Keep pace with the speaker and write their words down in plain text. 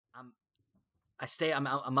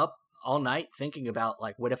I'm up all night thinking about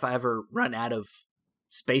like, what if I ever run out of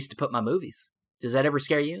space to put my movies? Does that ever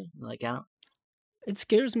scare you? Like, I don't. It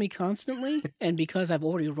scares me constantly, and because I've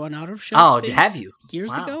already run out of shelf space have you?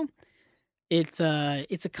 years Wow. ago, it's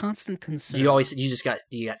a constant concern. Do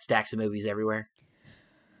you got stacks of movies everywhere?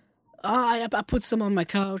 I put some on my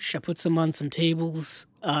couch. I put some on some tables.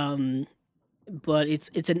 But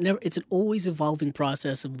it's an always evolving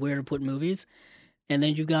process of where to put movies, and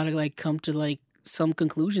then you gotta like come to like some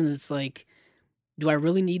conclusions. It's like, do I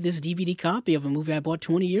really need this DVD copy of a movie I bought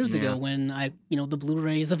 20 years ago when the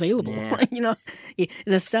Blu-ray is available? Yeah.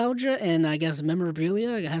 Nostalgia and I guess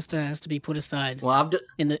memorabilia has to be put aside. Well,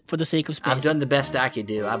 for the sake of space. I've done the best I could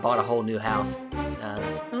do. I bought a whole new house.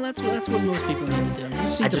 Well, that's what most people need to do.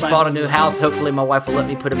 I just bought a new house. Hopefully, my wife will let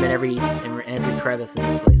me put them in every crevice in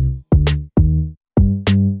this place.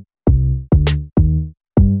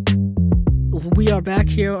 We are back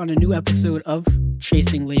here on a new episode of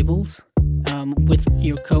Chasing Labels with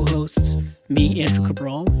your co-hosts, me, Andrew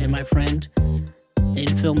Cabral, and my friend in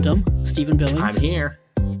filmdom, Stephen Billings. I'm here.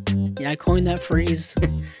 Yeah, I coined that phrase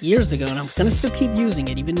years ago, and I'm going to still keep using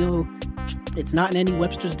it, even though it's not in any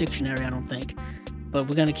Webster's dictionary, I don't think. But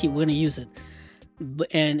we're going to use it.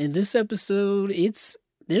 And in this episode,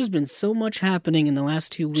 there's been so much happening in the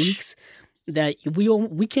last 2 weeks that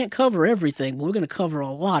we can't cover everything, but we're going to cover a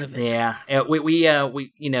lot of it. Yeah,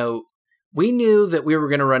 we knew that we were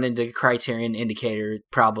going to run into Criterion Indicator.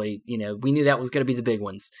 Probably, we knew that was going to be the big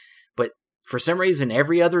ones. But for some reason,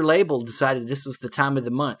 every other label decided this was the time of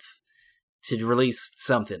the month to release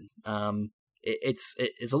something. It's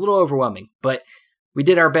a little overwhelming, but we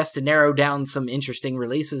did our best to narrow down some interesting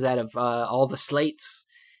releases out of all the slates.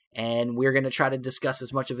 And we're going to try to discuss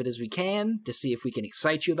as much of it as we can to see if we can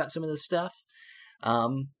excite you about some of this stuff.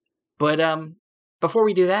 But before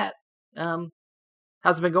we do that,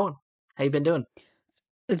 how's it been going? How you been doing?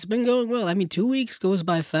 It's been going well. I mean, 2 weeks goes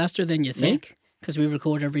by faster than you think because we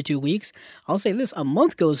record every 2 weeks. I'll say this, a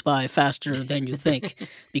month goes by faster than you think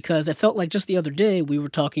because it felt like just the other day we were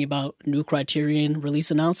talking about new Criterion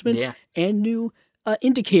release announcements and new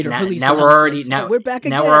Indicator release announcements. We're back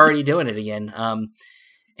again. Now we're already doing it again.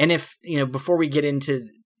 And if, before we get into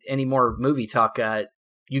any more movie talk,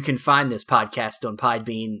 you can find this podcast on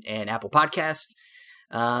Podbean and Apple Podcasts.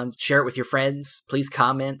 Share it with your friends. Please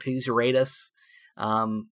comment. Please rate us.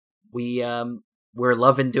 We're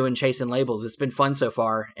loving doing Chasing Labels. It's been fun so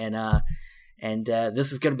far. And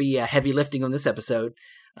this is going to be heavy lifting on this episode.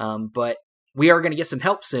 But we are going to get some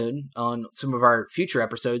help soon on some of our future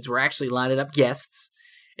episodes. We're actually lining up guests.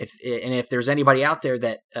 If there's anybody out there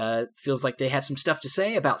that feels like they have some stuff to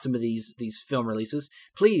say about some of these film releases,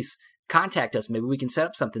 please contact us. Maybe we can set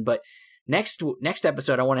up something. But next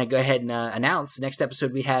episode, I want to go ahead and announce. Next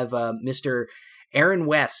episode, we have Mr. Aaron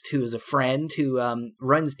West, who is a friend who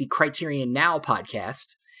runs the Criterion Now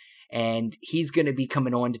podcast. And he's going to be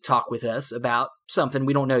coming on to talk with us about something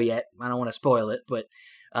we don't know yet. I don't want to spoil it, but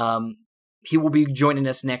he will be joining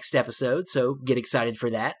us next episode. So get excited for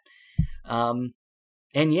that.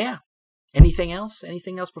 And yeah, anything else?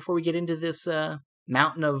 Anything else before we get into this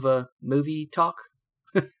mountain of movie talk?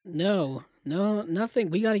 No, nothing.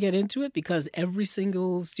 We got to get into it because every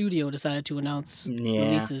single studio decided to announce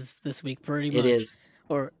releases this week, pretty much. It is.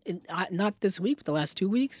 Or not this week, but the last 2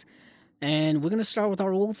 weeks. And we're going to start with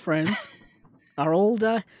our old friends, our old,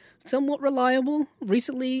 somewhat reliable,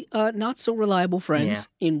 recently not so reliable friends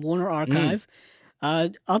in Warner Archive.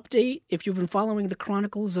 Update, if you've been following the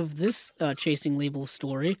chronicles of this Chasing Labels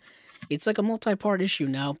story, it's like a multi-part issue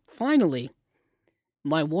now. Finally,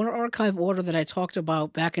 my Warner Archive order that I talked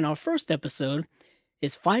about back in our first episode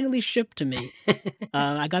is finally shipped to me.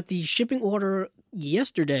 I got the shipping order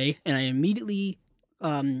yesterday, and I immediately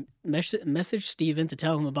messaged Steven to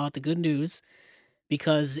tell him about the good news,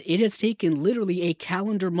 because it has taken literally a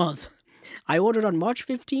calendar month. I ordered on March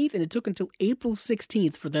 15th, and it took until April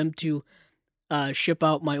 16th for them to ship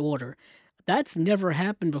out my order. That's never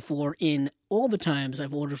happened before in all the times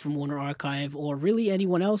I've ordered from Warner Archive or really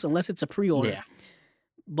anyone else, unless it's a pre-order. Yeah.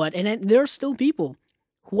 But there are still people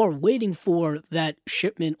who are waiting for that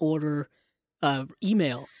shipment order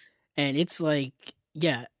email, and it's like,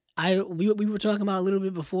 we were talking about a little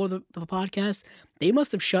bit before the podcast. They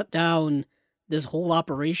must have shut down this whole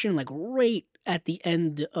operation like right at the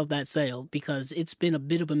end of that sale because it's been a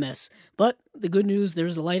bit of a mess. But the good news,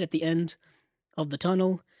 there's a light at the end of the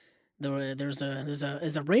tunnel. There's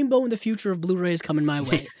a rainbow in the future of Blu-rays coming my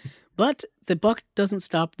way. But the buck doesn't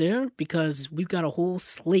stop there because we've got a whole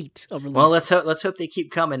slate of releases. Well, let's hope they keep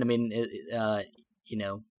coming. I mean,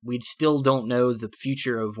 we still don't know the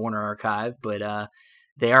future of Warner Archive, but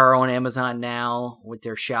they are on Amazon now with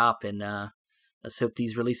their shop, and let's hope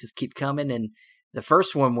these releases keep coming. And the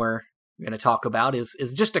first one we're going to talk about is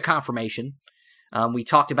just a confirmation. We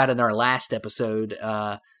talked about in our last episode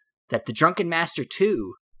that The Drunken Master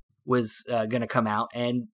 2 was going to come out,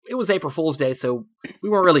 and it was April Fool's Day, so we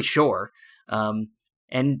weren't really sure.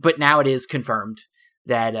 But now it is confirmed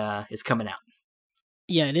that it's coming out.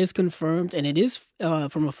 Yeah, it is confirmed, and it is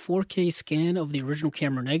from a 4K scan of the original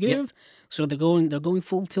camera negative. Yep. So they're going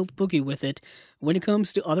full tilt boogie with it. When it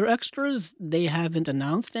comes to other extras, they haven't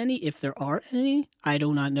announced any. If there are any, I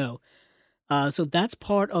do not know. So that's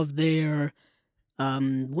part of their.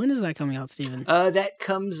 When is that coming out, Steven? That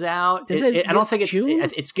comes out. I don't think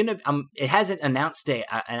it's gonna. It hasn't announced an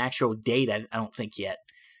actual date. I don't think yet.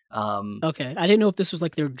 Okay, I didn't know if this was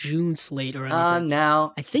like their June slate or anything.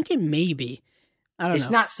 No, I think it may be. I don't know.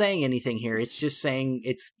 It's not saying anything here. It's just saying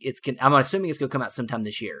I'm assuming it's gonna come out sometime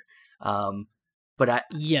this year. But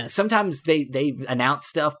yes, sometimes they announce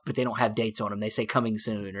stuff, but they don't have dates on them. They say coming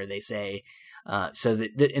soon, or they say. So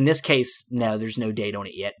in this case, no, there's no date on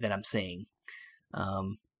it yet that I'm seeing.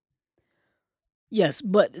 Yes,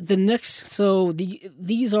 but the next, so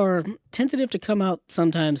these are tentative to come out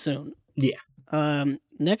sometime soon. Yeah.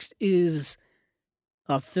 Next is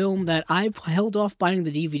a film that I've held off buying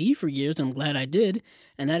the DVD for years, and I'm glad I did,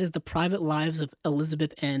 and that is The Private Lives of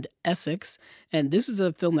Elizabeth and Essex. And this is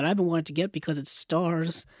a film that I've been wanting to get because it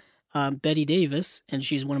stars Bette Davis, and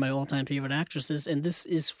she's one of my all-time favorite actresses. And this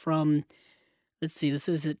is from, let's see, this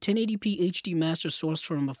is a 1080p HD master source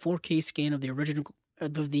from a 4K scan of the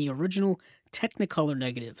original Technicolor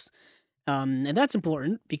negatives. And that's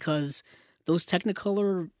important because those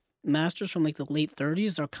Technicolor masters from like the late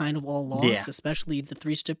 30s are kind of all lost, especially the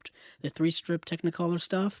three-strip Technicolor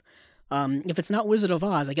stuff. If it's not Wizard of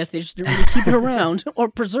Oz, I guess they just didn't really keep it around or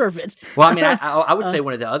preserve it. Well, I mean, I would say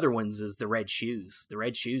one of the other ones is the Red Shoes. The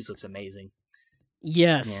Red Shoes looks amazing.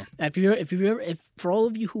 Yes. Yeah. If for all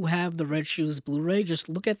of you who have the Red Shoes Blu-ray, just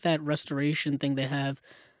look at that restoration thing they have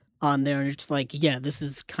on there, and it's like, yeah, this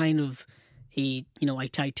is kind of a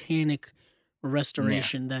Titanic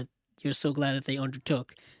restoration that you're so glad that they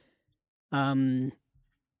undertook.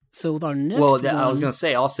 So our next one, I was going to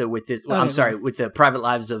say also with this, with the Private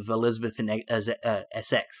Lives of Elizabeth and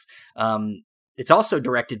Essex, it's also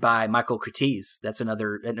directed by Michael Curtiz. That's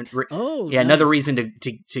another, another reason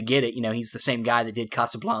to get it. He's the same guy that did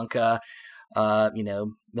Casablanca,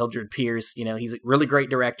 Mildred Pierce. He's a really great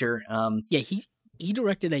director. He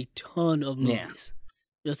directed a ton of movies,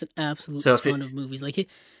 just an absolute ton of movies.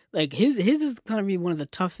 His is kind of one of the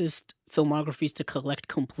toughest filmographies to collect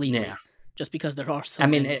completely. Yeah. Just because there are so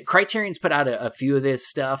many. Criterion's put out a few of this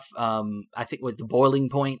stuff. I think with The Boiling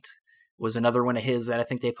Point was another one of his that I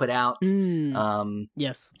think they put out.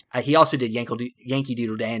 Yes. He also did Yankee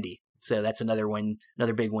Doodle Dandy. So that's another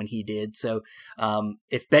big one he did. So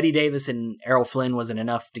if Bette Davis and Errol Flynn wasn't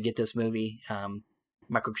enough to get this movie,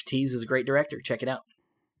 Michael Curtiz is a great director. Check it out.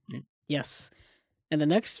 Yeah. Yes. And the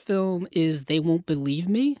next film is They Won't Believe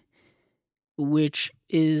Me, which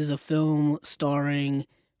is a film starring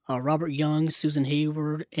Robert Young, Susan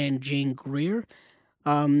Hayward, and Jane Greer.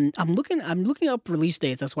 I'm looking up release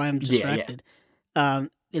dates. That's why I'm distracted. Yeah.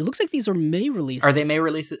 It looks like these are May releases. Are they May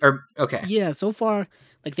releases? Okay. Yeah. So far,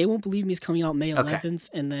 They Won't Believe Me is coming out May 11th,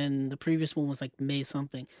 and then the previous one was like May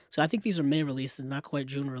something. So I think these are May releases, not quite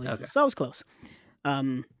June releases. Okay. So I was close.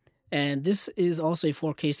 And this is also a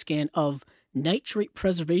 4K scan of nitrate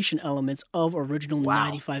preservation elements of original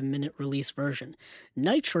 95-minute release version.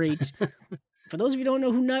 Nitrate. For those of you who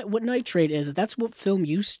don't know what nitrate is, that's what film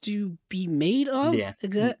used to be made of. Yeah.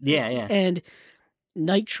 Exactly. Yeah. And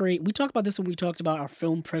nitrate, we talked about this when we talked about our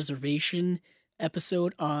film preservation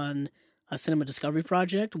episode on a Cinema Discovery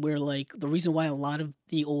Project, where the reason why a lot of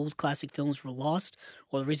the old classic films were lost,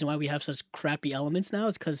 or the reason why we have such crappy elements now,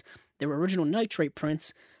 is because their original nitrate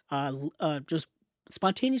prints just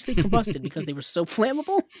spontaneously combusted because they were so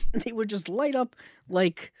flammable. They would just light up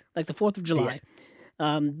like the 4th of July.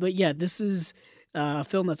 Yeah. But yeah, this is a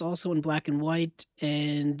film that's also in black and white,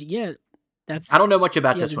 and that's. I don't know much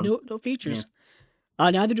about this one. No features. Yeah.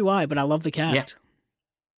 Neither do I, but I love the cast.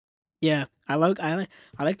 Yeah, I like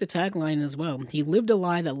the tagline as well. He lived a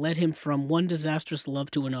lie that led him from one disastrous love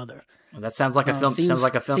to another. Well, that sounds like a film.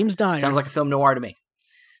 Seems dire. Sounds like a film noir to me.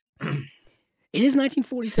 It is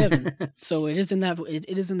 1947, so it is in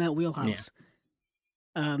that wheelhouse.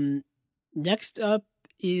 Yeah. Next up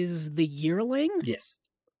is The Yearling. Yes.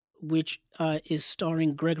 Which is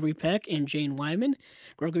starring Gregory Peck and Jane Wyman.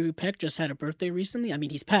 Gregory Peck just had a birthday recently. I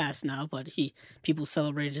mean, he's passed now, but people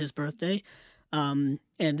celebrated his birthday. And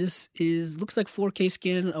this looks like 4K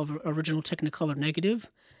scan of original Technicolor negative.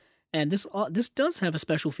 And this does have a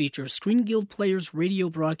special feature: Screen Guild Players radio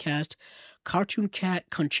broadcast Cartoon Cat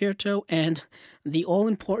Concerto, and the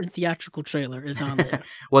all-important theatrical trailer is on there.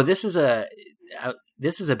 Well, this is a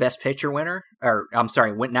Best Picture winner, or I'm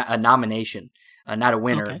sorry, a nomination, not a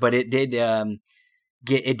winner, but it did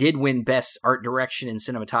it did win Best Art Direction and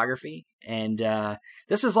Cinematography, and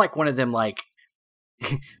this is like one of them like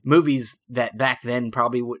movies that back then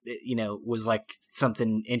probably was like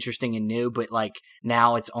something interesting and new, but like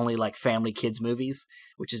now it's only like family kids movies,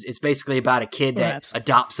 which is it's basically about a kid that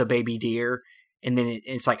adopts a baby deer, and then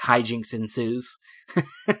it's like hijinks ensues.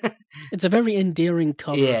 It's a very endearing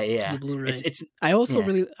cover. Yeah. To the Blu-ray. It's I also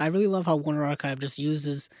really love how Warner Archive just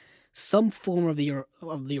uses some form of the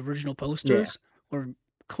original posters or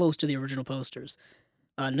close to the original posters.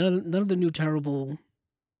 None of the new terrible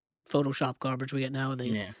Photoshop garbage we get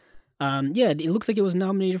nowadays. It looks like it was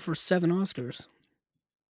nominated for 7 Oscars.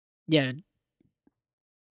 Yeah.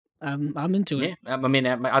 I'm into it. Yeah, I mean,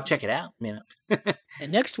 I'll check it out. The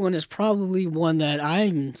next one is probably one that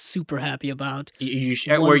I'm super happy about.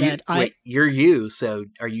 You're you, so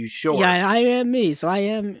are you sure? Yeah, I am me, so I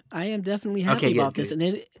am definitely happy about this. And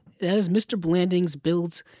that is Mr. Blandings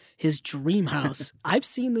builds his dream house. I've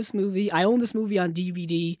seen this movie. I own this movie on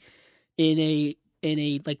DVD in a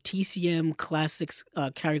like TCM Classics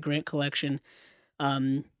Cary Grant collection.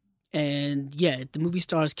 And yeah, the movie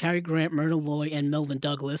stars Cary Grant, Myrna Loy, and Melvin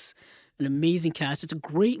Douglas. An amazing cast. It's a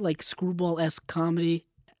great like screwball-esque comedy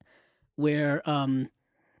where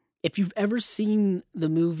if you've ever seen the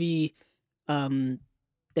movie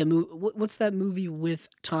what's that movie with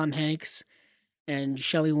Tom Hanks and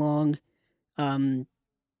Shelley Long? Oh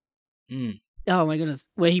my goodness,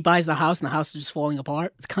 where he buys the house and the house is just falling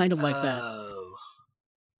apart. It's kind of like that. Oh,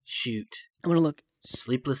 shoot. I'm gonna look.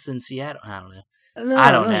 Sleepless in Seattle? I don't know. No,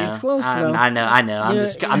 I don't know. You're close, though. I know. I'm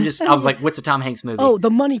just. I was like, "What's a Tom Hanks movie?" Oh, The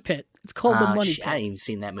Money Pit. It's called The Money Pit. I haven't even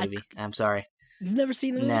seen that movie. I'm sorry. You've never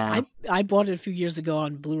seen the movie? No. I bought it a few years ago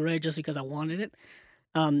on Blu-ray just because I wanted it.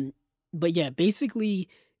 But yeah, basically,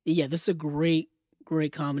 this is a great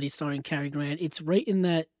comedy starring Cary Grant. It's right in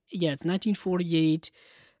that. Yeah, it's 1948.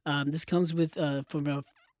 This comes with from a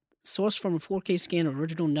 4K scan of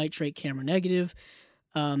original nitrate camera negative.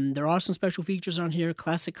 There are some special features on here.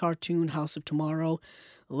 Classic cartoon, House of Tomorrow,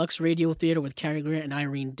 Lux Radio Theater with Cary Grant and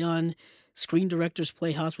Irene Dunn, Screen Directors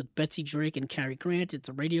Playhouse with Betsy Drake and Cary Grant. It's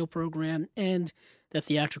a radio program, and the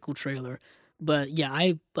theatrical trailer. But yeah,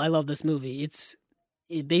 I love this movie.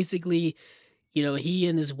 It basically, he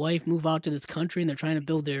and his wife move out to this country and they're trying to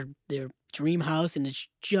build their dream house, and it's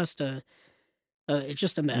just a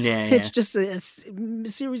mess. Yeah. It's just a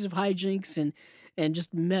series of hijinks and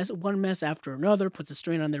just one mess after another, puts a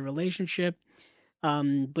strain on their relationship.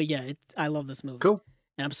 But yeah, I love this movie. Cool.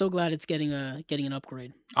 And I'm so glad it's getting an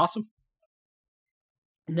upgrade. Awesome.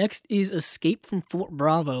 Next is Escape from Fort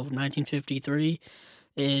Bravo, 1953.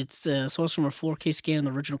 It's sourced from a 4K scan of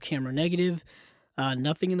the original camera negative.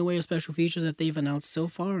 Nothing in the way of special features that they've announced so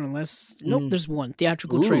far, unless there's one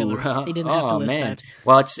theatritrical trailer. They didn't have to list that.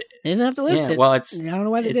 Well, they didn't have to list it. Well, I don't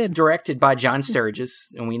know why they did. It's directed by John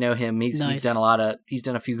Sturges, and we know him. He's done he's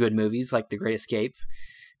done a few good movies like The Great Escape.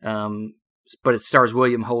 But it stars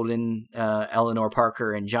William Holden, Eleanor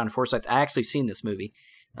Parker, and John Forsythe. I actually seen this movie.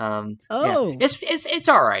 It's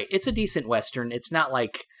all right. It's a decent Western. It's not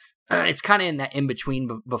like it's kind of in that in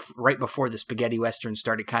between, right before the spaghetti Western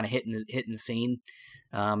started kind of hitting the scene.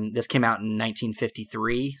 This came out in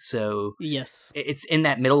 1953, so yes, it's in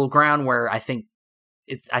that middle ground where I think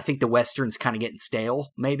the Western's kind of getting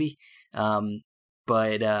stale, maybe.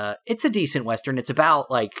 But it's a decent Western. It's about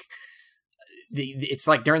like it's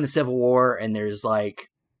like during the Civil War, and there's like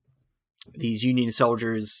these Union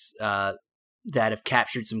soldiers that have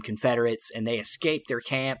captured some Confederates, and they escape their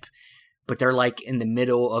camp, but they're like in the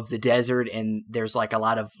middle of the desert, and there's like a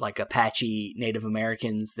lot of like Apache Native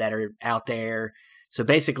Americans that are out there. So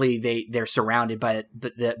basically they're surrounded by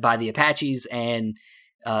the Apaches and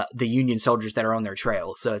the Union soldiers that are on their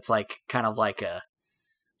trail. So it's like kind of like a,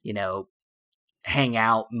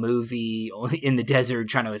 hangout movie in the desert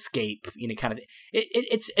trying to escape, kind of.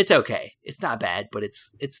 It's okay. It's not bad, but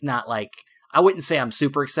it's not like, I wouldn't say I'm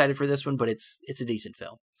super excited for this one, but it's a decent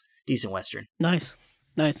film, decent Western. Nice.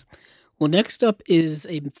 Well, next up is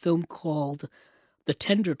a film called The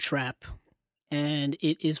Tender Trap, and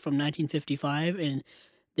it is from 1955, and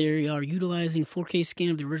they are utilizing 4K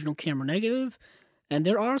scan of the original camera negative, and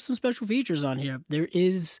there are some special features on here. There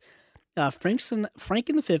is Frank in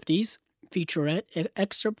the 50s featurette,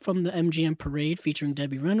 excerpt from the MGM Parade featuring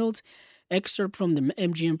Debbie Reynolds, excerpt from the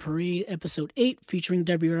MGM Parade episode 8 featuring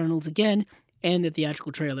Debbie Reynolds again, and the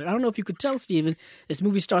theatrical trailer. I don't know if you could tell, Steven, this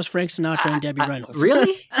movie stars Frank Sinatra and Debbie Reynolds.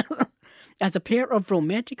 Really? as a pair of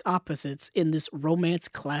romantic opposites in this romance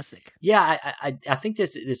classic. Yeah, I think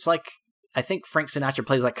it's like, I think Frank Sinatra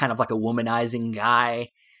plays like kind of like a womanizing guy,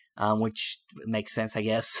 which makes sense, I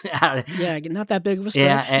guess. Yeah, not that big of a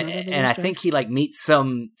stretch. Yeah, and I think he like meets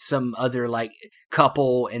some other like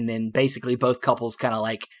couple, and then basically both couples kind of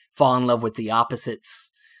like fall in love with the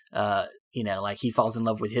opposites. Like he falls in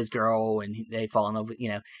love with his girl, and they fall in love with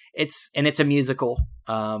it's a musical.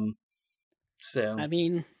 So I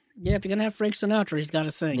mean, yeah, if you're gonna have Frank Sinatra, he's got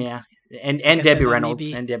to sing. Yeah, and Debbie Reynolds,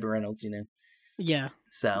 Yeah.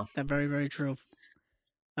 So that's very, very true.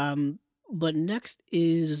 But next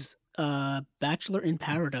is Bachelor in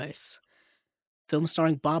Paradise, film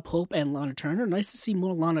starring Bob Hope and Lana Turner. Nice to see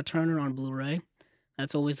more Lana Turner on Blu-ray.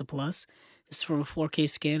 That's always a plus. This is from a 4K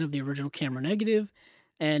scan of the original camera negative,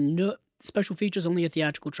 and no special features, only a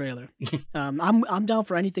theatrical trailer. I'm down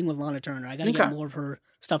for anything with Lana Turner. I gotta get more of her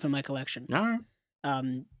stuff in my collection. All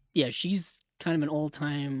right. Yeah, she's kind of one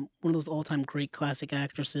of those all-time great classic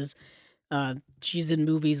actresses. She's in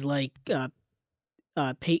movies like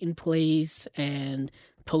Peyton Place and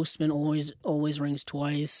Postman Always Rings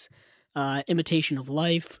Twice. Imitation of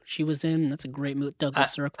Life, she was in. That's a great movie.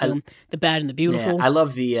 Douglas Sirk film. The Bad and the Beautiful. Yeah, I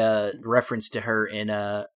love the reference to her in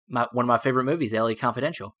one of my favorite movies, LA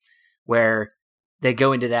Confidential, where they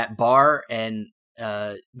go into that bar and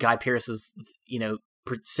Guy Pearce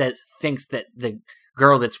thinks that the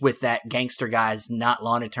girl that's with that gangster guy is not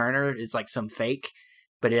Lana Turner. It's like some fake,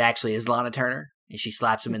 but it actually is Lana Turner, and she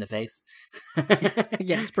slaps him in the face.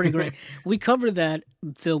 Yeah, it's pretty great. We covered that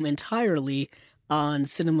film entirely on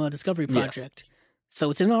Cinema Discovery Project. Yes. So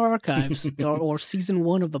it's in our archives, or season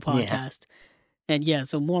 1 of the podcast. Yeah. And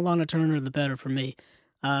so more Lana Turner, the better for me.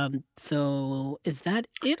 So is that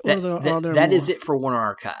it? Or are there that more? Is it for Warner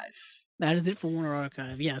Archive. That is it for Warner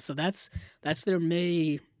Archive. Yeah, so that's their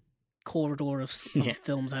May corridor of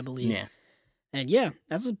films, I believe. Yeah. And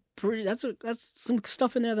that's some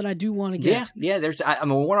stuff in there that I do want to get. Yeah. There's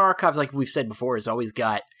Warner Archive, like we've said before, has always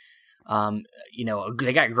got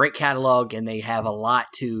they got a great catalog, and they have a lot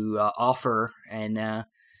to offer, and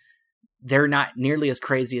they're not nearly as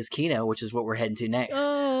crazy as Kino, which is what we're heading to next.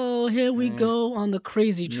 Oh, here we go on the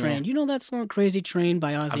Crazy Train. Yeah. You know that song "Crazy Train"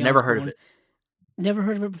 by Ozzy Osbourne? I've never heard of it. Never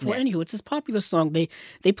heard of it before. Yeah. Anywho, it's this popular song. They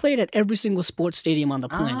play it at every single sports stadium on the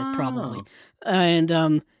planet, probably.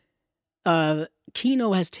 And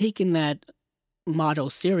Kino has taken that motto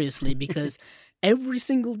seriously, because every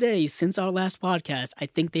single day since our last podcast, I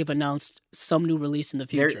think they've announced some new release in the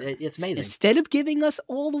future. It's amazing. Instead of giving us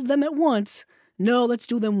all of them at once, no, let's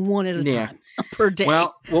do them one at a time per day.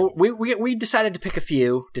 Well, we decided to pick a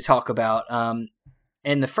few to talk about.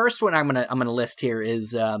 And the first one I'm gonna list here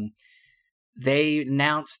is they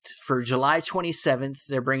announced for July 27th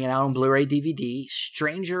they're bringing out on Blu-ray DVD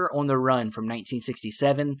Stranger on the Run from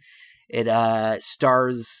 1967. It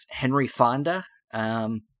stars Henry Fonda,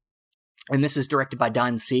 and this is directed by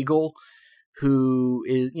Don Siegel, who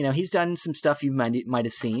is, he's done some stuff you might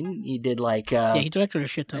have seen. He did he directed a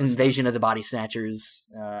shit ton of Invasion stuff. of the Body Snatchers,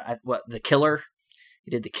 The Killer.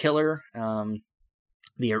 He did The Killer.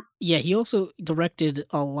 He also directed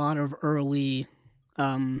a lot of early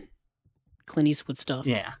Clint Eastwood stuff.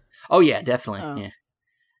 Yeah. Oh yeah, definitely.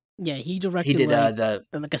 Yeah, he directed. He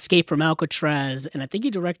did Escape from Alcatraz, and I think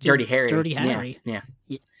he directed Dirty Harry. Yeah.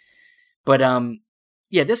 But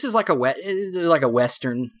this is like a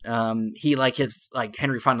western. He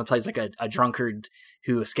Henry Fonda plays like a drunkard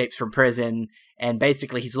who escapes from prison, and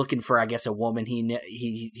basically he's looking for, I guess, a woman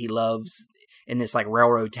he loves in this like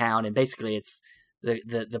railroad town, and basically it's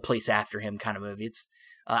the police after him kind of movie. It's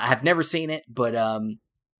I have never seen it, but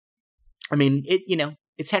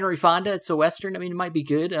it's Henry Fonda. It's a western. It might be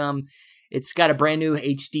good. It's got a brand new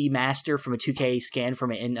HD master from a 2K scan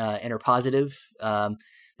from an Interpositive.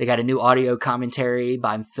 They got a new audio commentary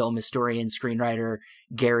by film historian, screenwriter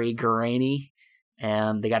Gary Guarani.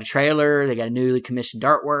 They got a trailer. They got a newly commissioned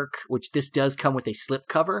artwork, which this does come with a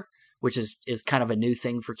slipcover, which is kind of a new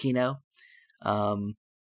thing for Kino. What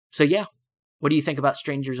do you think about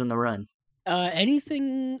Strangers on the Run?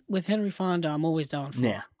 Anything with Henry Fonda, I'm always down for.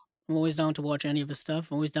 Yeah. I'm always down to watch any of his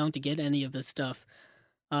stuff. I'm always down to get any of his stuff.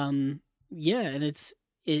 And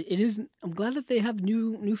it is. I'm glad that they have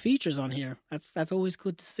new features on here. That's always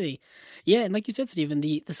good to see. Yeah, and like you said, Stephen,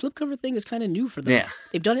 the slipcover thing is kind of new for them. Yeah,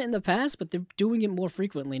 they've done it in the past, but they're doing it more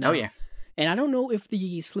frequently now. Oh yeah, and I don't know if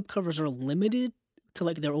the slipcovers are limited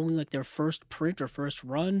to they're only their first print or first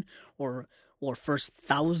run or first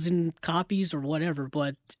 1,000 copies or whatever.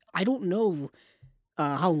 But I don't know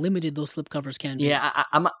how limited those slipcovers can be. Yeah,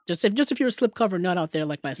 I'm just if you're a slipcover nut out there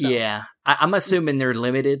like myself. Yeah, I'm assuming they're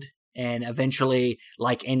limited, and eventually,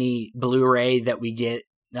 like any Blu-ray that we get,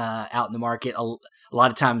 out in the market, a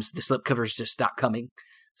lot of times the slipcovers just stop coming.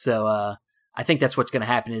 So I think that's what's going to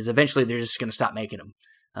happen is eventually they're just going to stop making them.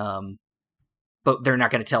 But they're not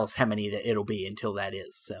going to tell us how many that it'll be until that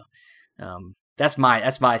is. So that's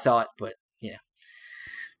my thought. But yeah.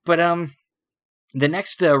 But the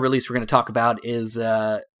next release we're going to talk about is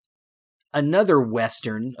another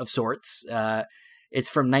Western of sorts. It's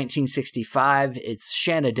from 1965. It's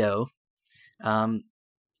Shenandoah. And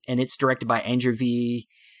it's directed by Andrew V.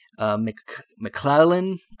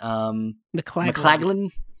 McLaglen. McLaglen.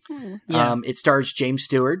 Yeah. It stars James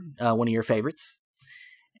Stewart, one of your favorites.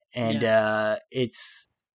 And Yes. It's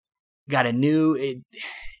got a new...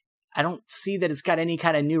 I don't see that it's got any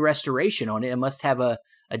kind of new restoration on it. It must have a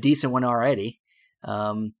decent one already.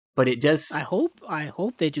 But it does... I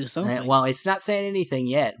hope they do something. Well, it's not saying anything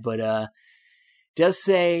yet, but does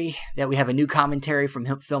say that we have a new commentary from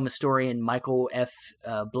film historian Michael F.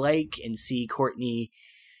 Blake and C. Courtney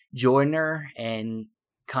Joyner and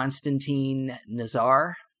Konstantin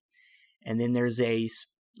Nazar. And then there's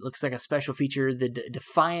looks like a special feature, the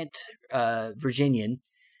Defiant Virginian,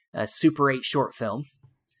 a Super 8 short film.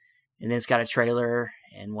 And then it's got a trailer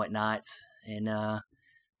and whatnot. And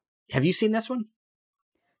have you seen this one?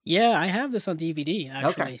 Yeah, I have this on DVD,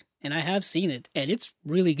 actually. Okay. And I have seen it, and it's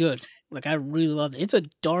really good. Like, I really love it. It's a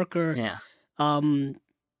darker, Yeah. I mean,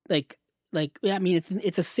 it's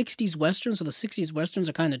a 60s Western, so the 60s Westerns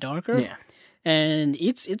are kind of darker. Yeah. And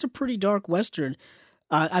it's a pretty dark Western.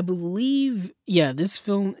 I believe, this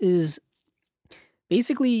film is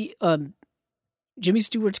basically Jimmy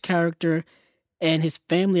Stewart's character and his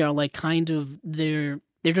family are like kind of they're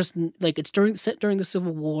just like it's set during the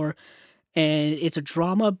Civil War, and it's a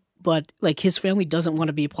drama, but like his family doesn't want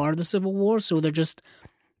to be a part of the Civil War, so they're just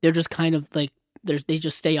kind of like they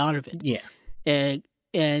just stay out of it. Yeah.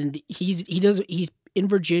 And he's in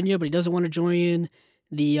Virginia, but he doesn't want to join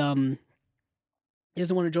the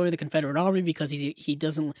Confederate Army because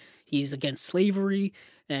he's against slavery,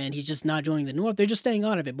 and he's just not joining the North. They're just staying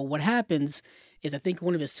out of it. But what happens is I think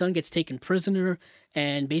one of his sons gets taken prisoner,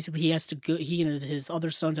 and basically he and his other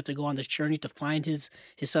sons have to go on this journey to find his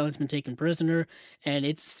son that's been taken prisoner. And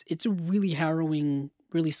it's a really harrowing,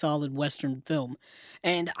 really solid Western film.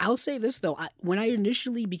 And I'll say this though, when I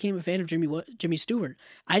initially became a fan of Jimmy Stewart,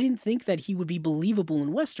 I didn't think that he would be believable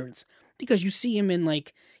in Westerns, because you see him in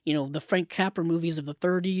like, the Frank Capra movies of the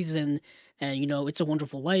 30s and It's a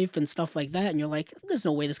Wonderful Life and stuff like that. And you're like, there's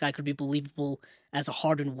no way this guy could be believable as a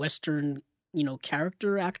hardened Western,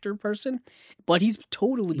 character actor person. But he's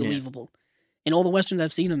totally believable in all the Westerns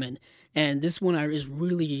I've seen him in. And this one's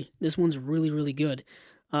really, really good.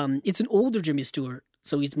 It's an older Jimmy Stewart,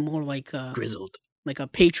 so he's more like Grizzled. Like a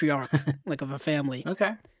patriarch, like of a family.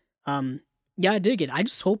 Okay. Yeah, I dig it. I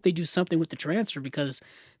just hope they do something with the transfer, because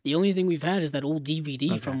the only thing we've had is that old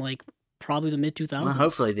DVD from like probably the mid-2000s. Well,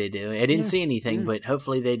 hopefully they do. I didn't see anything, but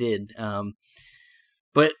hopefully they did.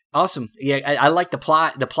 But awesome. Yeah, I like the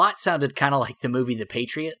plot. The plot sounded kind of like the movie The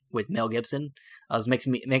Patriot with Mel Gibson. Makes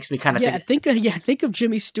me kind of think of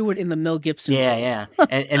Jimmy Stewart in the Mel Gibson movie. Yeah.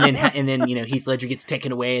 and then Heath Ledger gets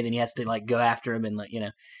taken away, and then he has to like go after him and like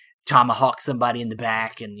tomahawk somebody in the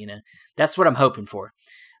back, and that's what I'm hoping for.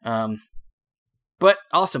 But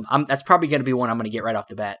awesome. That's probably going to be one I'm going to get right off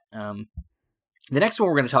the bat. The next one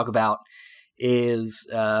we're going to talk about is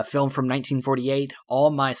a film from 1948,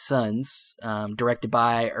 All My Sons, directed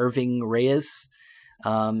by Irving Reyes.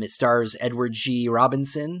 It stars Edward G.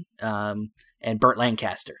 Robinson and Burt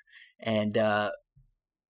Lancaster. And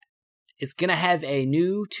it's going to have a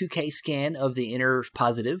new 2K scan of the inner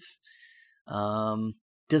positive.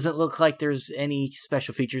 Doesn't look like there's any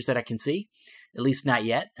special features that I can see. At least not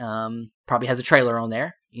yet. Probably has a trailer on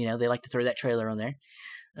there. They like to throw that trailer on there.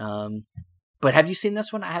 But have you seen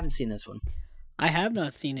this one? I haven't seen this one. I have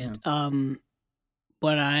not seen it.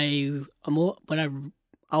 But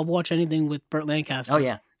I'll watch anything with Burt Lancaster. Oh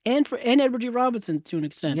yeah, and Edward G. Robinson to an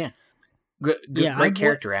extent. Yeah, great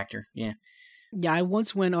character actor. Yeah, yeah. I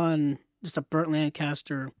once went on just a Burt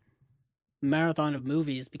Lancaster marathon of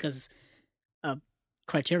movies because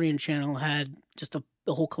Criterion Channel had just a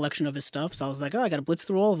whole collection of his stuff. So I was like, I got to blitz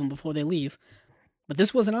through all of them before they leave. But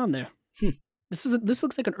this wasn't on there. This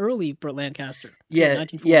looks like an early Burt Lancaster. Yeah.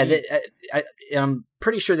 I'm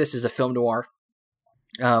pretty sure this is a film noir.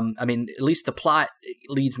 I mean, at least the plot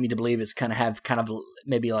leads me to believe it's kind of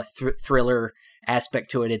maybe a thriller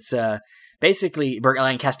aspect to it. It's basically Burt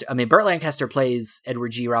Lancaster. I mean, Burt Lancaster plays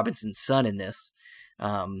Edward G. Robinson's son in this.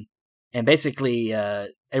 And basically,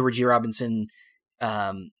 Edward G. Robinson,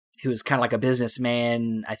 who was kind of like a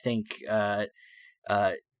businessman, I think, kind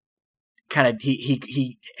of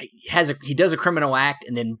he does a criminal act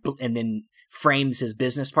and then frames his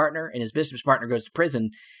business partner, and his business partner goes to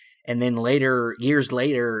prison. And then years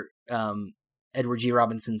later, Edward G.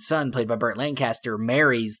 Robinson's son, played by Burt Lancaster,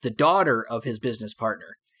 marries the daughter of his business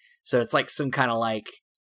partner. So it's like some kind of like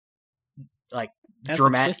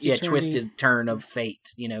dramatic, twisted turn of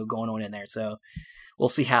fate, going on in there. So we'll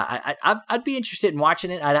see how. I'd be interested in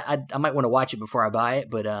watching it. I might want to watch it before I buy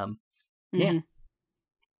it, but yeah.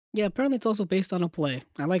 Yeah, apparently it's also based on a play.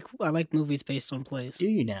 I like movies based on plays. Do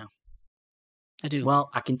you now? I do. Well,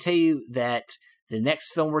 I can tell you that the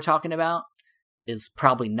next film we're talking about is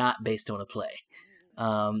probably not based on a play.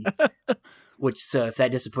 So if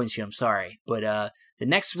that disappoints you, I'm sorry. But the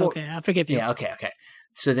next one... Okay, I forgive you. Yeah, okay.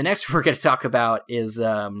 So the next we're going to talk about is...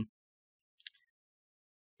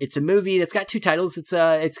 it's a movie that's got two titles.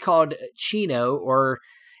 It's called Chino, or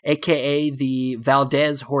a.k.a. The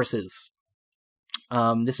Valdez Horses.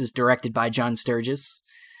 This is directed by John Sturges.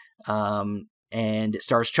 And it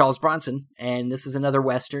stars Charles Bronson. And this is another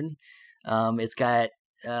Western. It's got...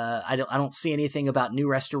 I don't see anything about new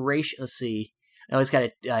restoration. Let's see. No, it's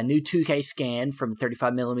got a new 2K scan from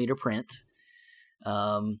 35mm print.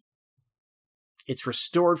 It's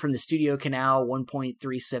restored from the Studio Canal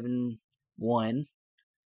 1.371.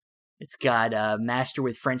 It's got master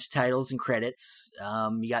with French titles and credits.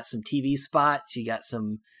 You got some TV spots. You got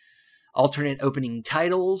some alternate opening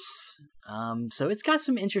titles. So it's got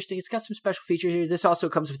some special features here. This also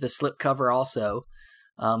comes with a slipcover also.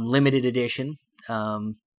 Limited edition.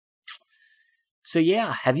 So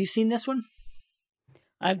yeah, have you seen this one?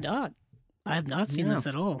 I have not seen this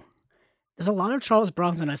at all. There's a lot of Charles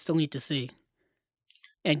Bronson I still need to see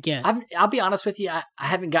and get. I'll be honest with you, I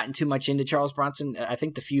haven't gotten too much into Charles Bronson. I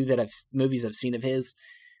think the few movies I've seen of his,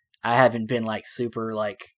 I haven't been like super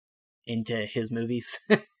like into his movies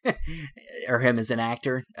or him as an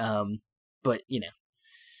actor. But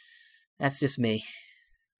that's just me.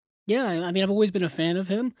 Yeah, I mean, I've always been a fan of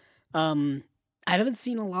him. I haven't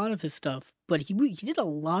seen a lot of his stuff, but he did a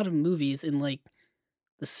lot of movies in like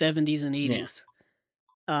the 70s and 80s.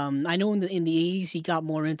 Yeah. I know in the 80s he got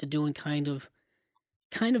more into doing kind of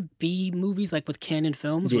B movies, like with Canon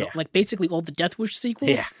Films. Yeah. Where, like basically all the Death Wish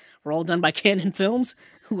sequels were all done by Canon Films,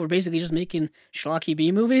 who were basically just making schlocky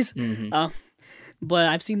B movies. Mm-hmm. But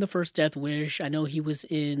I've seen the first Death Wish. I know he was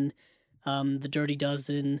in The Dirty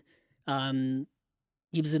Dozen.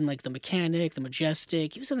 He was in like The Mechanic, The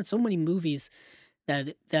Majestic. He was in so many movies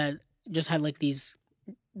that just had like these,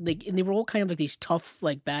 like, and they were all kind of like these tough,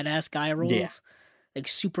 like badass guy roles, like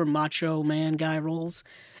super macho man guy roles,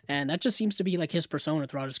 and that just seems to be like his persona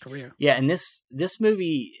throughout his career. Yeah, and this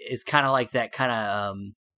movie is kind of like that kind of.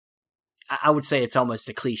 I would say it's almost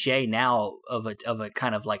a cliche now of a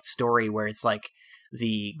kind of like story where it's like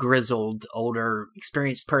the grizzled, older,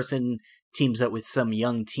 experienced person teams up with some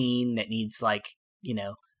young teen that needs like,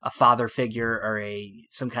 a father figure or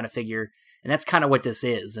some kind of figure. And that's kind of what this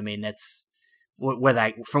is. I mean, that's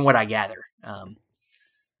from what I gather.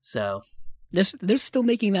 So they're still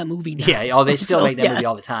making that movie now. Yeah. They still make that movie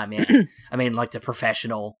all the time. Yeah. I mean, like The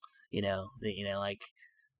Professional, like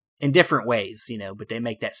in different ways, but they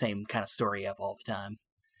make that same kind of story up all the time.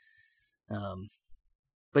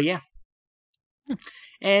 But yeah.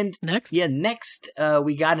 And next,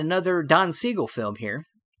 we got another Don Siegel film here.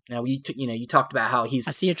 Now you talked about how he's.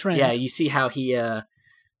 I see a trend. Yeah, you see how he.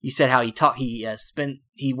 You said how he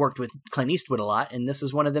worked with Clint Eastwood a lot, and this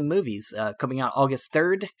is one of them movies coming out August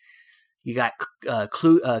 3rd. You got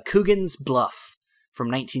Coogan's Bluff from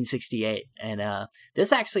 1968, and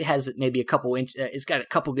this actually has maybe a couple. It's got a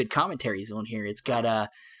couple good commentaries on here. It's got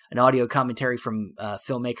an audio commentary from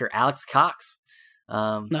filmmaker Alex Cox.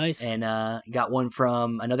 Nice. And got one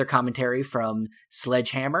from another commentary from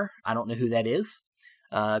Sledgehammer. I don't know who that is.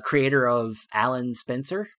 Creator of Alan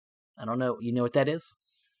Spencer. I don't know. You know what that is?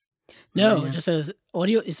 No, it just says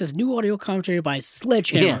audio. It says new audio commentary by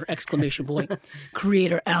Sledgehammer! Exclamation point.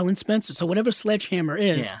 Creator Alan Spencer. So whatever Sledgehammer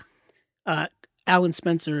is, Alan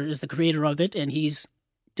Spencer is the creator of it, and he's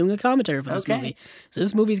doing a commentary for this movie. So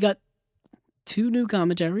this movie's got 2 new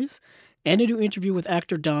commentaries and a new interview with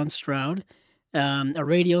actor Don Stroud, a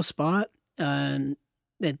radio spot, and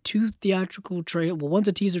 2 theatrical trailers. Well, one's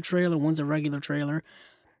a teaser trailer, one's a regular trailer.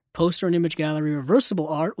 Poster and image gallery, reversible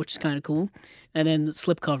art, which is kind of cool, and then the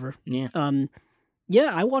slipcover. Yeah.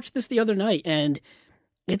 I watched this the other night, and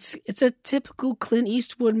it's a typical Clint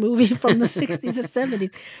Eastwood movie from the 60s or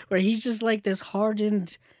 70s, where he's just like this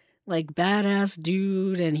hardened, like badass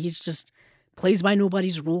dude, and he's just plays by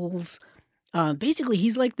nobody's rules. Basically,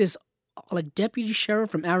 he's like this like deputy sheriff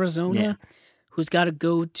from Arizona who's got to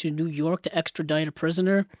go to New York to extradite a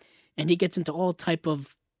prisoner, and he gets into all type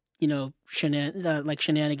of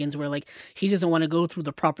shenanigans where like he doesn't want to go through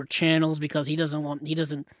the proper channels because he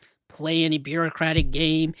doesn't play any bureaucratic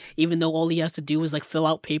game, even though all he has to do is like fill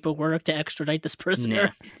out paperwork to extradite this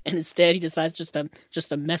prisoner, and instead he decides just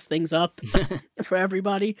to mess things up for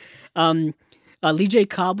everybody. Lee J.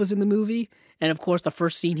 Cobb was in the movie, and of course the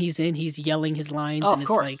first scene he's in, he's yelling his lines, and it's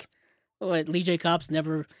like, Lee J. Cobb's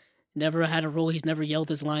never had a role he's never yelled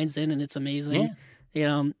his lines in, and it's amazing.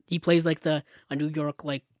 He plays like a New York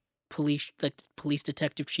like police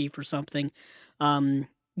detective chief or something.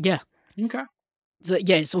 Okay.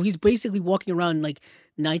 So he's basically walking around like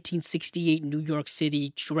 1968 New York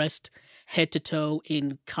City, dressed head to toe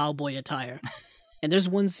in cowboy attire. And there's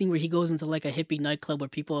one scene where he goes into like a hippie nightclub where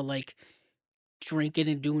people are like drinking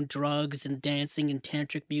and doing drugs and dancing and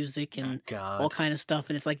tantric music and all kind of stuff.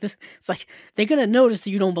 And it's like this. It's like they're gonna notice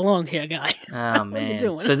that you don't belong here, guy. Oh man! What are you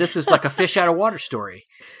doing? So this is like a fish out of water story.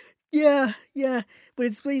 Yeah. But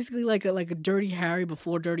it's basically like a Dirty Harry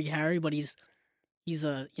before Dirty Harry, but he's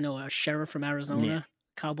a sheriff from Arizona,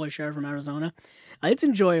 cowboy sheriff from Arizona. It's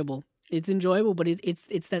enjoyable. But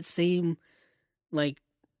it's that same like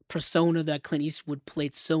persona that Clint Eastwood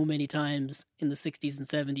played so many times in the 60s and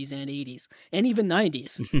 70s and 80s and even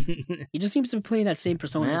 90s. He just seems to be playing that same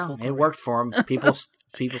persona. Well, it worked for him.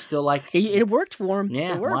 People still like it worked for him.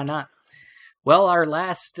 Yeah, why not? Well, our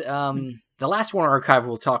last the last one archive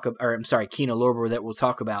we'll talk about, or I'm sorry, Kino Lorber that we'll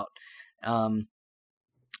talk about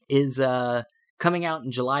is coming out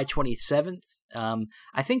in July 27th.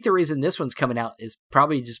 I think the reason this one's coming out is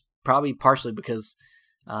probably partially because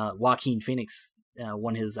Joaquin Phoenix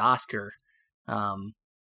won his Oscar a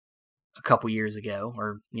couple years ago,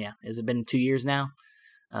 or has it been 2 years now?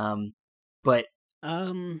 But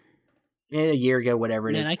a year ago, whatever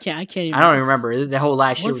it is. I can't even. I don't even remember. The whole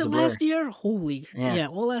last year was a blur. Was it last year? Holy,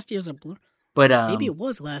 all last year's a blur. But maybe it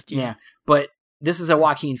was last year. Yeah, but this is a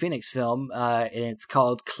Joaquin Phoenix film, and it's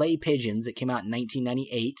called Clay Pigeons. It came out in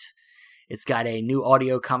 1998. It's got a new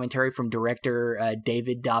audio commentary from director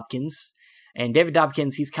David Dobkins. And David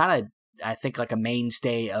Dobkins, he's kind of, I think, like a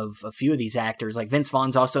mainstay of a few of these actors. Like Vince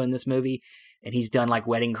Vaughn's also in this movie, and he's done like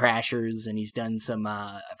Wedding Crashers, and he's done some,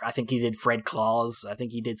 I think he did Fred Claus. I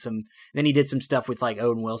think he did some stuff with like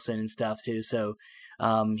Owen Wilson and stuff too. So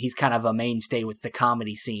he's kind of a mainstay with the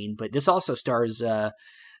comedy scene. But this also stars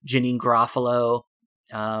Janine Garofalo.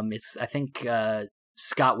 I think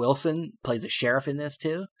Scott Wilson plays a sheriff in this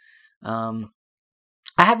too.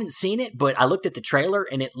 I haven't seen it, but I looked at the trailer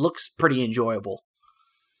and it looks pretty enjoyable.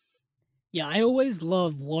 Yeah, I always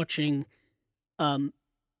love watching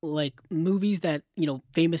like movies that,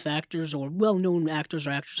 famous actors or well-known actors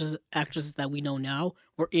or actresses that we know now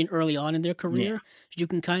were in early on in their career. Yeah. You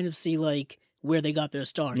can kind of see like where they got their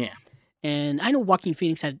start. Yeah. And I know Joaquin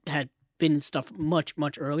Phoenix had been in stuff much,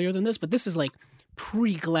 much earlier than this, but this is like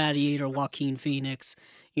pre-Gladiator Joaquin Phoenix.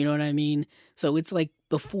 You know what I mean? So it's like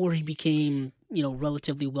before he became,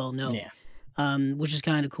 relatively well-known. Yeah. Which is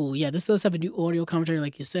kind of cool. Yeah, this does have a new audio commentary,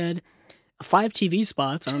 like you said. 5 TV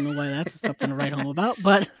spots. I don't know why that's something to write home about,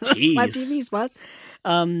 but 5 TV spots.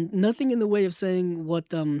 Nothing in the way of saying what,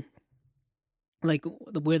 where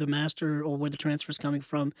the master or where the transfer is coming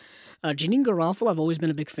from. Janine Garofalo, I've always been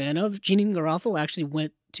a big fan of. Janine Garofalo actually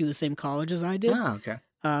went to the same college as I did. Oh, okay.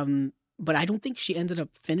 But I don't think she ended up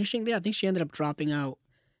finishing there. I think she ended up dropping out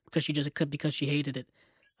because she hated it.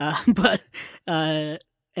 But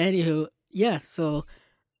anywho, yeah. So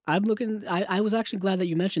I'm looking. I was actually glad that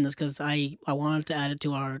you mentioned this because I wanted to add it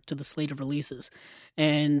to the slate of releases,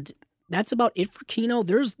 and that's about it for Kino.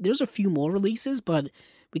 There's a few more releases, but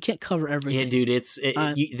we can't cover everything. Yeah,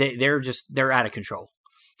 dude, they're out of control.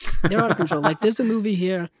 They're out of control. Like there's a movie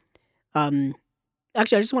here.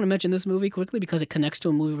 Actually, I just want to mention this movie quickly because it connects to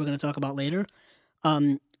a movie we're going to talk about later.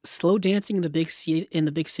 Slow Dancing in the Big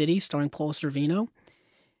City, starring Paul Sorvino,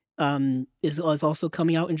 is also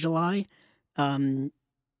coming out in July.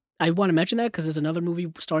 I want to mention that because there's another movie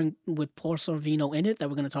starring with Paul Sorvino in it that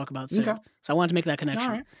we're going to talk about soon. Okay. So I wanted to make that connection.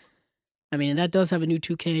 All right. I mean, and that does have a new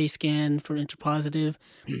 2K scan for Interpositive.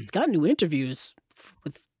 It's got new interviews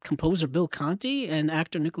with composer Bill Conti and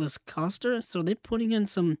actor Nicholas Coster. So they're putting in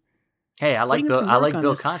some. Hey, I like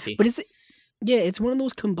Bill Conti. But it's one of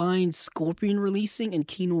those combined Scorpion releasing and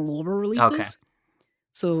Kino Lorber releases. Okay.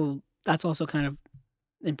 So that's also kind of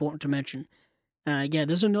important to mention.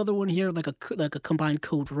 There's another one here, like a combined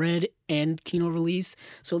Code Red and Kino release.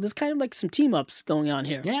 So there's kind of like some team ups going on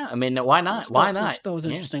here. Yeah, I mean, why not? Why not? That was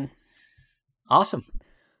interesting. Awesome.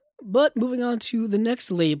 But moving on to the next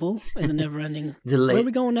label and the never ending. Where are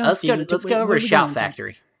we going now? Let's go over to Shout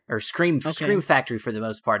Factory or Scream Factory for the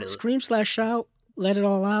most part. Scream/Shout. Let it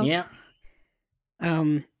all out. Yeah.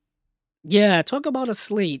 Yeah, talk about a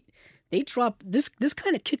slate. They dropped this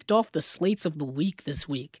kind of kicked off the slates of the week this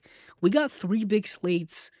week. We got three big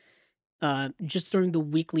slates just during the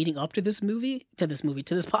week leading up to this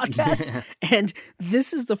podcast. And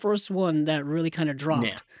this is the first one that really kind of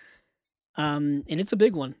dropped. Yeah. And it's a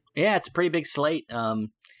big one. Yeah, it's a pretty big slate. The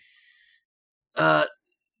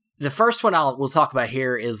first one we'll talk about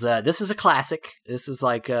here is this is a classic. This is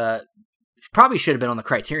like probably should have been on the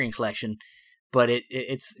Criterion Collection, but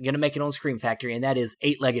it's going to make it on Scream Factory, and that is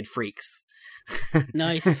Eight-Legged Freaks.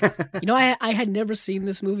 Nice. I had never seen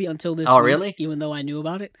this movie until this week, really? Even though I knew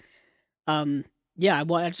about it. Yeah,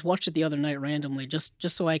 I just watched it the other night randomly, just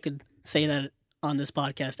so I could say that on this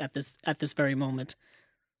podcast at this very moment.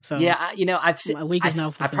 So yeah, I've seen. My week is now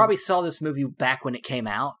fulfilled. I probably saw this movie back when it came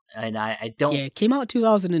out, and I don't. Yeah, it came out in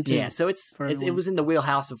 2002. Yeah, so it was in the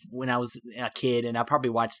wheelhouse of when I was a kid, and I probably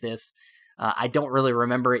watched this. I don't really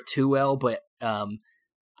remember it too well, but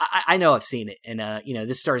I know I've seen it, and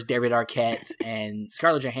this stars David Arquette and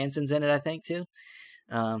Scarlett Johansson's in it, I think too.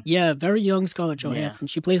 Yeah, very young Scarlett Johansson.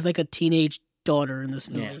 Yeah. She plays like a teenage daughter in this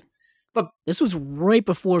movie. Yeah. But this was right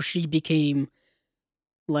before she became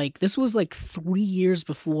this was like 3 years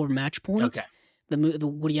before Match Point. Okay. The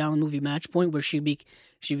Woody Allen movie Match Point, where she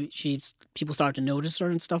people started to notice her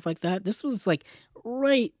and stuff like that. This was like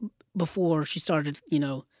right before she started,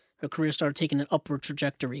 her career started taking an upward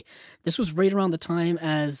trajectory. This was right around the time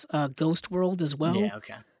as Ghost World as well. Yeah,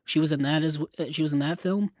 okay. She was in that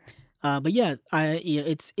film. But yeah,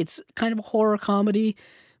 it's kind of a horror comedy.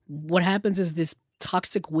 What happens is this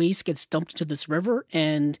toxic waste gets dumped into this river,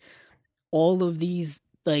 and all of these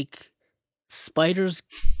spiders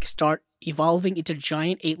start evolving into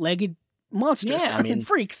giant 8-legged monsters. Yeah,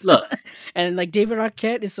 freaks. Look, and David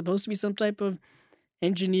Arquette is supposed to be some type of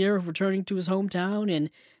engineer returning to his hometown,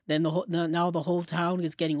 and then now the whole town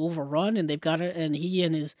is getting overrun, and they've got he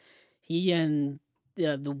and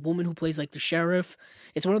the woman who plays the sheriff.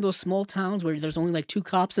 It's one of those small towns where there's only 2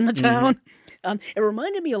 cops in the town. It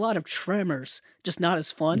reminded me a lot of Tremors, just not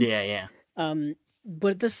as fun. Yeah.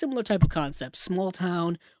 But the similar type of concept: small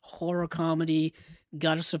town horror comedy.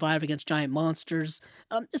 Got to survive against giant monsters.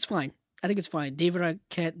 It's fine. I think it's fine. David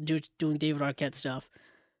Arquette doing David Arquette stuff.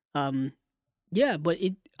 Yeah, but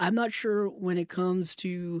I'm not sure when it comes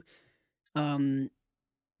to any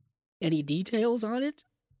details on it.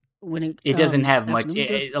 When it doesn't have much.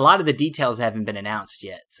 A lot of the details haven't been announced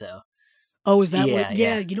yet. So. Oh, is that what?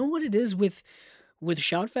 Yeah, you know what it is with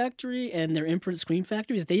Shout Factory and their imprint Scream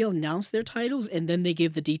Factory is they announce their titles and then they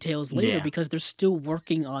give the details later because they're still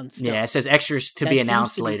working on stuff. Yeah, it says extras to be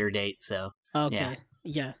announced later date. So. Okay.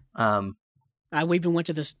 Yeah. I even went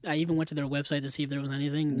to their website to see if there was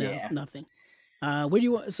anything. No, nothing. Where do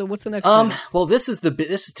you want? So what's the next? Well, this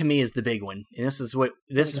to me is the big one, and this is what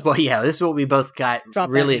we both got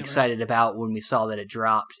really excited about when we saw that it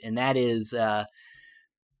dropped, and that is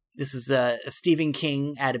this is a Stephen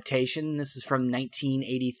King adaptation. This is from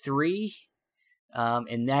 1983,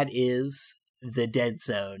 and that is The Dead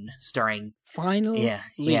Zone, starring finally, I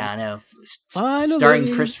know, finally.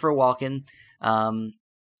 Starring Christopher Walken,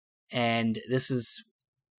 and this is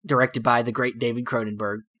directed by the great David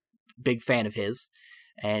Cronenberg. Big fan of his,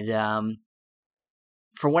 and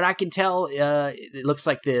from what I can tell, it looks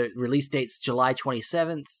like the release date's July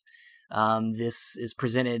 27th. This is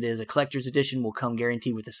presented as a collector's edition, will come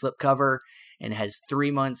guaranteed with a slipcover, and has 3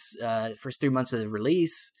 months, first 3 months of the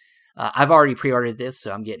release. I've already pre-ordered this,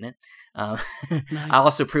 so I'm getting it. Nice. I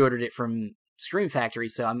also pre-ordered it from Scream Factory,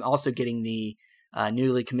 so I'm also getting the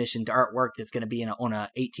newly commissioned artwork that's going to be on a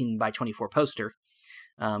 18 by 24 poster.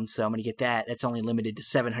 So I'm going to get that. That's only limited to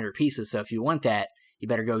 700 pieces. So if you want that, you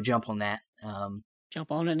better go jump on that.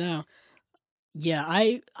 Jump on it now. Yeah,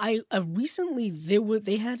 I recently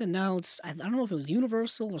they had announced, I don't know if it was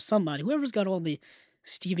Universal or somebody, whoever's got all the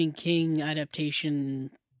Stephen King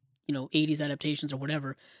adaptation, 80s adaptations or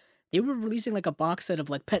whatever. They were releasing a box set of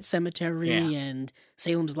Pet Sematary and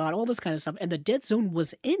Salem's Lot, all this kind of stuff, and the Dead Zone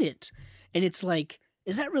was in it. And it's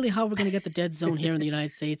is that really how we're going to get the Dead Zone here in the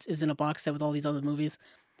United States, is in a box set with all these other movies?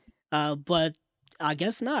 But I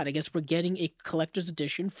guess not. I guess we're getting a collector's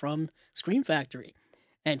edition from Scream Factory.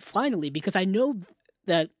 And finally, because I know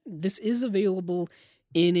that this is available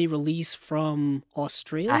in a release from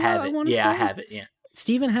Australia, I have it. I have it, yeah.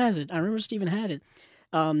 Steven has it. I remember Steven had it.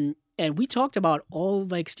 And we talked about all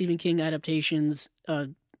Stephen King adaptations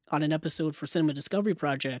on an episode for Cinema Discovery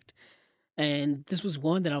Project. And this was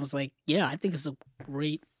one that I was I think it's a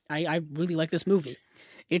great... I really like this movie.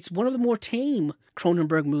 It's one of the more tame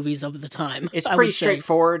Cronenberg movies of the time. It's pretty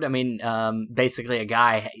straightforward. I mean, basically a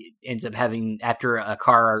guy ends up having, after a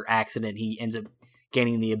car accident, he ends up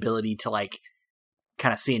gaining the ability to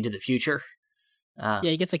kind of see into the future.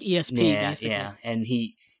 He gets like ESP, basically. Yeah, and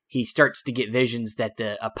he starts to get visions that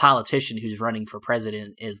a politician who's running for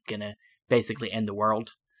president is gonna basically end the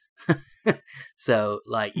world. So,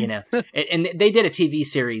 like, you know, and they did a TV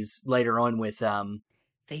series later on with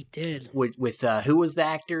they did with who was the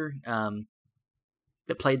actor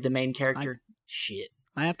that played the main character?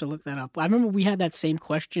 I have to look that up. I remember we had that same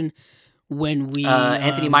question when we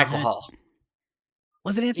Anthony Michael Hall.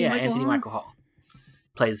 Was it Anthony Michael Hall? Anthony Michael Hall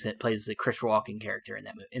plays the Chris Walken character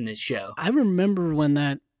in this show. I remember when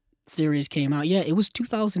that series came out. Yeah, it was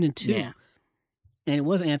 2002. Yeah. And it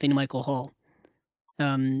was Anthony Michael Hall.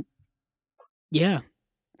 Yeah.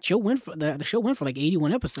 The show went for like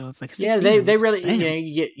 81 episodes, like 6 seasons. They really, you know,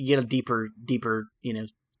 you get a deeper, you know,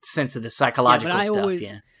 sense of the psychological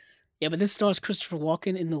stuff. Yeah, but this stars Christopher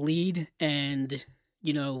Walken in the lead, and,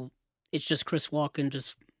 you know, it's just Chris Walken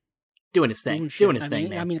just doing his thing,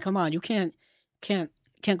 man. I mean, come on, you can't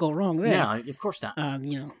go wrong there. No, of course not.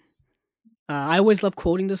 You know, I always love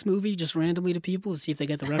quoting this movie just randomly to people to see if they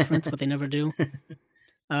get the reference, but they never do.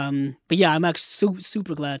 But yeah, I'm actually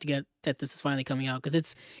super glad to get that this is finally coming out,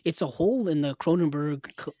 because it's a hole in the Cronenberg,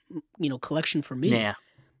 you know, collection for me. Yeah.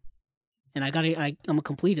 And I'm a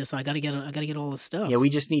completist, so I gotta get all the stuff. Yeah, we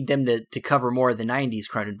just need them to cover more of the '90s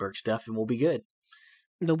Cronenberg stuff, and we'll be good.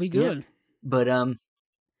 They'll be good. Yeah. But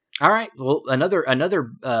all right. Well,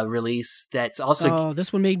 another release that's also. Oh,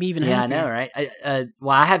 this one made me even happy. happier. Yeah, I know, right?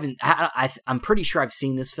 Well, I haven't. I'm pretty sure I've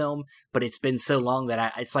seen this film, but it's been so long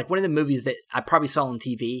that it's like one of the movies that I probably saw on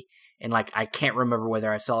TV, and like I can't remember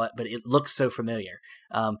whether I saw it, but it looks so familiar.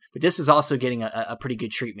 But this is also getting a pretty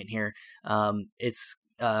good treatment here. It's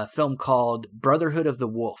a film called Brotherhood of the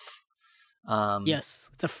Wolf.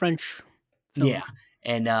 Yes, it's a French film. Yeah,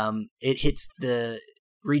 and it hits the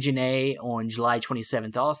Region A on July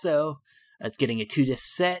 27th also. It's getting a 2-disc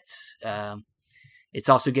set. It's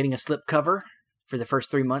also getting a slipcover for the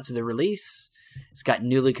first 3 months of the release. It's got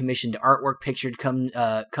newly commissioned artwork pictured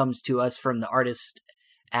comes to us from the artist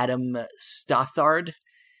Adam Stothard.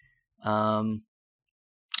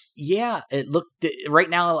 Yeah, it looked right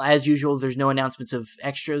now, as usual, there's no announcements of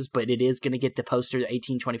extras, but it is going to get the poster, the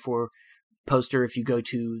 1824 poster, if you go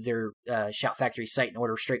to their Shout Factory site and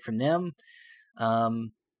order straight from them.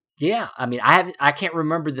 Yeah, I mean, I can't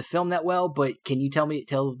remember the film that well, but can you tell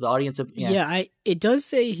the audience? It does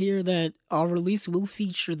say here that our release will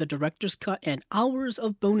feature the director's cut and hours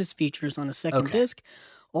of bonus features on a second disc.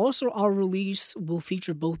 Also, our release will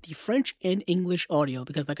feature both the French and English audio,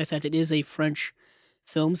 because, like I said, it is a French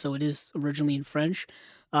film, so it is originally in French.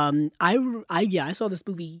 I saw this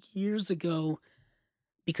movie years ago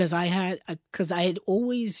because I had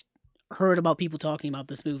always heard about people talking about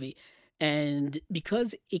this movie. And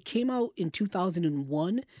because it came out in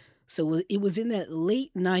 2001, so it was in that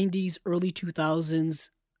late 90s, early 2000s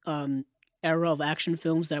era of action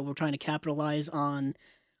films that were trying to capitalize on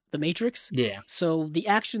The Matrix. Yeah. So the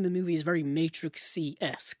action in the movie is very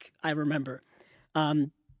Matrix-esque, I remember.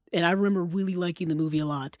 And I remember really liking the movie a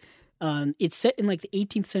lot. It's set in like the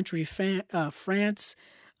 18th century France,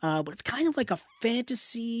 but it's kind of like a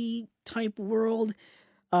fantasy type world.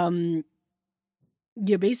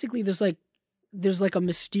 Yeah, basically there's like a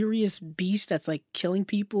mysterious beast that's like killing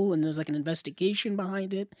people, and there's like an investigation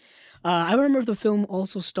behind it. I remember the film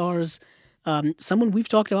also stars someone we've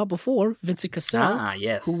talked about before, Vincent Cassel.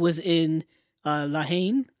 Yes. Who was in La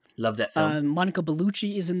Haine. Love that film. Monica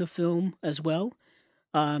Bellucci is in the film as well.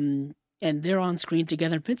 And they're on screen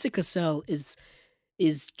together. Vincent Cassel is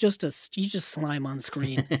he's just slime on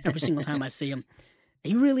screen every single time I see him.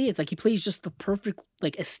 He really is. Like, he plays just the perfect,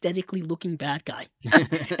 like, aesthetically looking bad guy.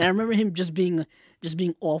 And I remember him just being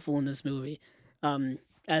awful in this movie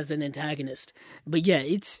as an antagonist. But yeah,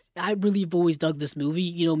 I really have always dug this movie.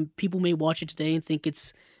 You know, people may watch it today and think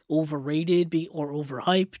it's overrated or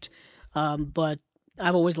overhyped, but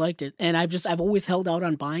I've always liked it. And I've always held out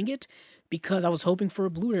on buying it because I was hoping for a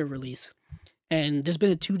Blu-ray release. And there's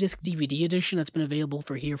been a 2-disc DVD edition that's been available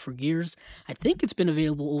for years. I think it's been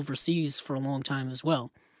available overseas for a long time as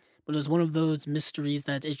well. But it was one of those mysteries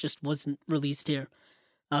that it just wasn't released here.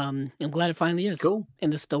 I'm glad it finally is. Cool.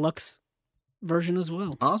 And this deluxe version as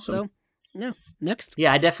well. Awesome. So, yeah, next.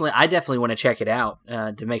 Yeah, I definitely want to check it out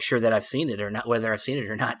to make sure that I've seen it or not, whether I've seen it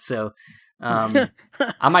or not. So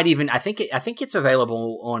I might even, I think it's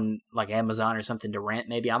available on like Amazon or something to rent.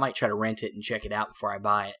 Maybe I might try to rent it and check it out before I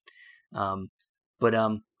buy it. But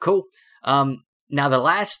cool. Now the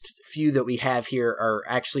last few that we have here are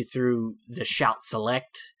actually through the Shout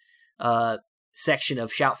Select section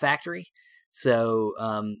of Shout Factory. So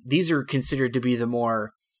these are considered to be the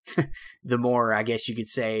more I guess you could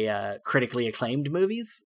say critically acclaimed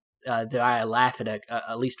movies that I laugh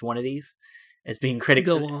at least one of these as being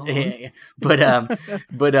critical. Go on. But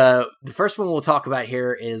the first one we'll talk about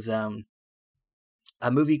here is a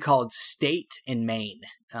movie called State in Maine.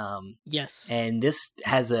 Yes. And this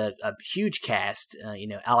has a huge cast.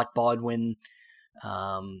 Alec Baldwin,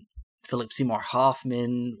 Philip Seymour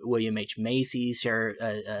Hoffman, William H. Macy,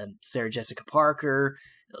 Sarah Jessica Parker.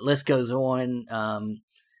 The list goes on.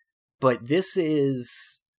 But this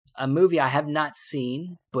is a movie I have not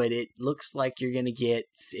seen, but it looks like you're going to get...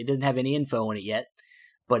 It doesn't have any info on it yet,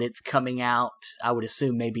 but it's coming out, I would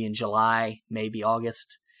assume, maybe in July, maybe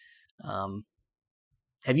August.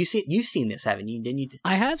 Have you seen... You've seen this, haven't you? Didn't you?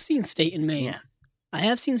 I have seen State in Maine. Yeah. I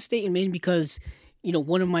have seen State in Maine because,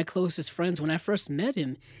 one of my closest friends, when I first met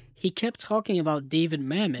him, he kept talking about David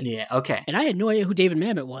Mamet. Yeah, okay. And I had no idea who David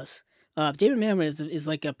Mamet was. David Mamet is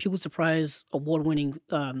like a Pulitzer Prize award-winning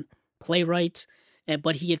playwright,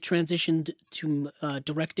 but he had transitioned to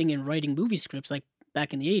directing and writing movie scripts like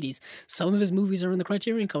back in the 80s. Some of his movies are in the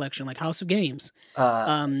Criterion collection, like House of Games.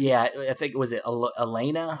 Yeah, I think, was it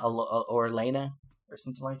Elena or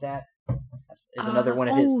something like that? Is another one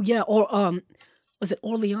of his. Oh, yeah, or was it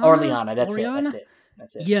Orleana? Orleana,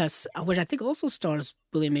 that's it. Yes, which I think also stars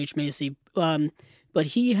William H. Macy. But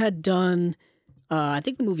he had done, I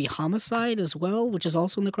think, the movie Homicide as well, which is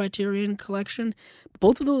also in the Criterion collection.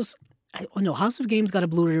 Both of those, House of Games got a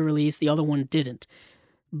Blu-ray release. The other one didn't.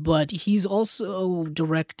 But he's also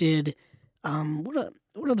directed, what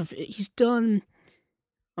other, he's done,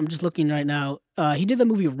 I'm just looking right now. He did the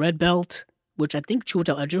movie Red Belt, which I think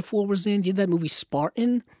Chiwetel Ejiofor was in. He did that movie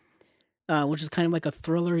Spartan, which is kind of like a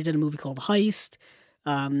thriller. He did a movie called Heist.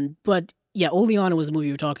 But yeah, Oleana was the movie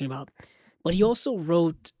you were talking about. But he also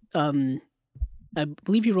wrote, I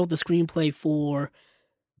believe he wrote the screenplay for,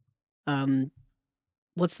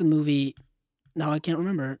 what's the movie? No, I can't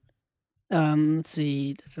remember. Let's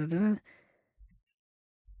see.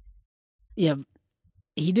 Yeah,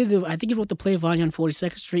 he did. I think he wrote the play of Vanya on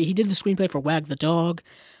 42nd Street. He did the screenplay for Wag the Dog.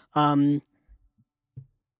 Glenn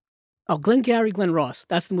Ross.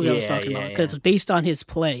 That's the movie I was talking about, because it was based on his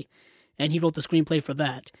play, and he wrote the screenplay for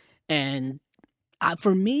that. And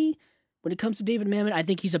for me, when it comes to David Mamet, I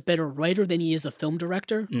think he's a better writer than he is a film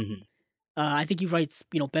director. Mm-hmm. I think he writes,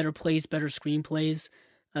 better plays, better screenplays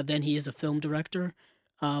than he is a film director.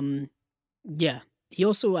 Yeah. He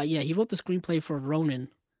also, he wrote the screenplay for Ronin,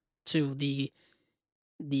 to the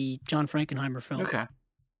John Frankenheimer film. Okay.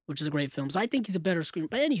 Which is a great film. So I think he's a better screenwriter.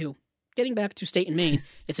 But anywho, getting back to State in Maine,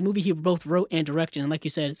 it's a movie he both wrote and directed, and like you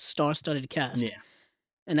said, star-studded cast. Yeah.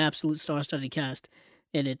 An absolute star-studded cast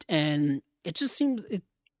in it, and it just seems...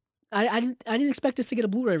 I didn't expect this to get a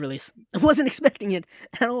Blu-ray release. I wasn't expecting it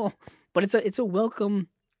at all. But it's a welcome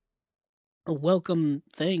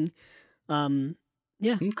thing.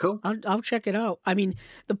 Yeah, cool. I'll check it out. I mean,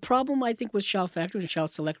 the problem I think with Shout Factory and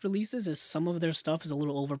Shout Select releases is some of their stuff is a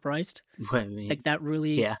little overpriced. Like that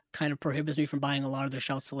really kind of prohibits me from buying a lot of their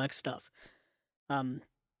Shout Select stuff. But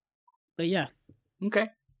yeah, okay,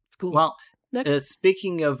 it's cool. Well, next,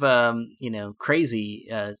 speaking of crazy,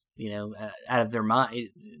 out of their mind,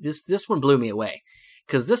 this one blew me away,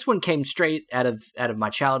 because this one came straight out of my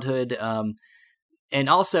childhood. And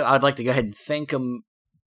also, I'd like to go ahead and thank them.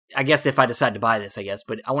 I guess if I decide to buy this,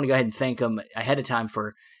 but I want to go ahead and thank them ahead of time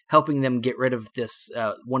for helping them get rid of this,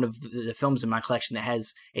 one of the films in my collection that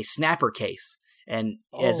has a snapper case. And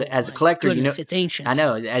as a collector, goodness, it's ancient. I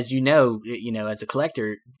know, as as a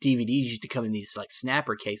collector, DVDs used to come in these like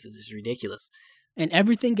snapper cases. It's ridiculous. And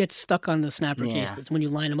everything gets stuck on the snapper cases when you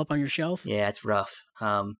line them up on your shelf. Yeah, it's rough.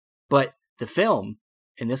 But the film,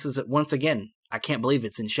 and this is, once again, I can't believe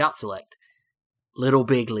it's in Shout Select, Little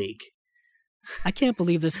Big League. I can't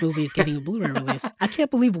believe this movie is getting a Blu-ray release. I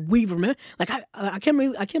can't believe we remember. Like I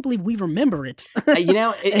can't believe we remember it.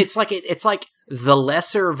 It's like the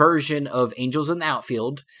lesser version of Angels in the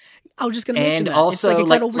Outfield. I was just going to mention that. And also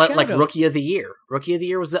like Rookie of the Year. Rookie of the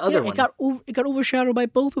Year was the other one. It got overshadowed by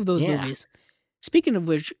both of those movies. Speaking of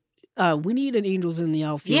which, we need an Angels in the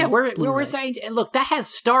Outfield. Yeah, we're saying, and look, that has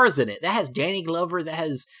stars in it. That has Danny Glover. That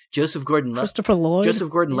has Joseph Gordon-Levitt. Christopher Lloyd. Joseph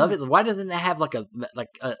Gordon-Levitt. Why doesn't that have like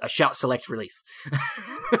a Shout Select release?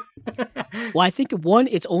 Well, I think one,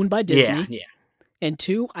 it's owned by Disney. Yeah. And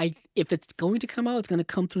two, if it's going to come out, it's going to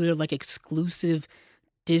come through their like exclusive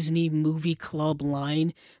Disney Movie Club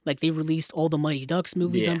line. Like they released all the Mighty Ducks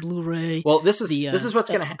movies on Blu-ray. Well, this is what's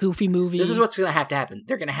going to happen. Goofy movie. This is what's going to have to happen.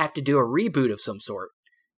 They're going to have to do a reboot of some sort,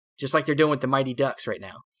 just like they're doing with the Mighty Ducks right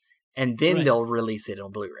now, and then they'll release it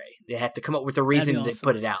on Blu-ray. They have to come up with a reason to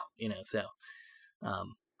put it out. So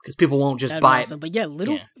because people won't just buy it. But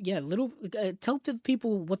tell the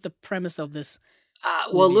people what the premise of this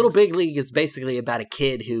Well, Little Big League is basically about a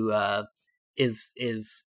kid who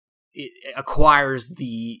acquires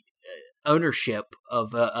the ownership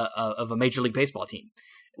of a Major League Baseball team,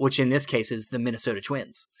 which in this case is the Minnesota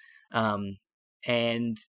Twins.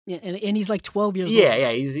 And he's like 12 years old.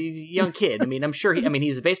 Yeah, he's a young kid. I mean, I'm sure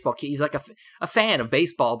he's a baseball kid. He's like a fan of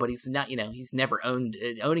baseball, but he's not, he's never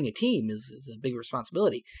owning a team is a big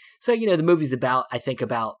responsibility. So, the movie's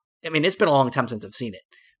it's been a long time since I've seen it,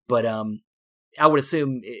 but I would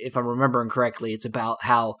assume, if I'm remembering correctly, it's about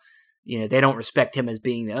how, they don't respect him as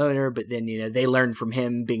being the owner, but then, they learn from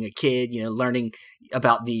him being a kid, learning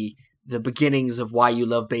about the beginnings of why you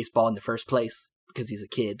love baseball in the first place, because he's a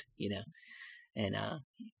kid, And,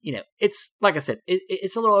 it's, like I said,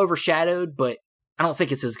 it's a little overshadowed, but I don't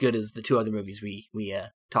think it's as good as the two other movies we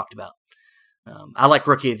talked about. I like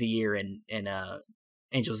Rookie of the Year and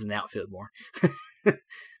Angels in the Outfield more.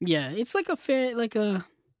 Yeah, it's like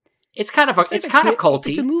it's kind of culty.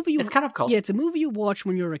 It's a movie. It's kind of culty. Yeah, it's a movie you watch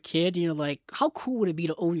when you're a kid, and you're like, how cool would it be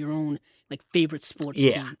to own your own favorite sports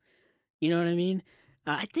team? You know what I mean?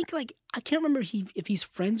 I think I can't remember if he's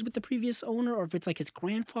friends with the previous owner or if it's his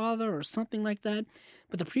grandfather or something like that.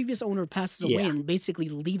 But the previous owner passes away and basically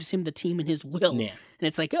leaves him the team in his will. Yeah. And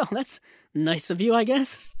it's like, oh, that's nice of you, I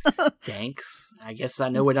guess. Thanks. I guess I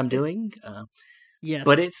know what I'm doing. Yes.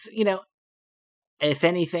 But it's, if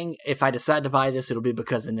anything, if I decide to buy this, it'll be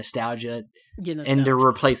because of nostalgia. And to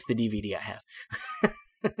replace the DVD I have.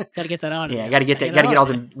 Got to get that out of there. Yeah, got to get all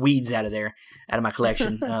the weeds out of my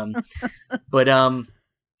collection. But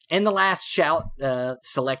and the last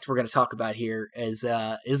select we're going to talk about here is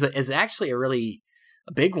actually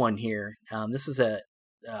a big one here. This is a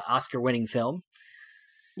Oscar-winning film.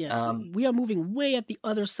 Yes, we are moving way at the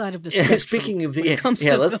other side of the spectrum. Speaking of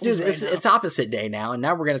let's do this. It's opposite day now, and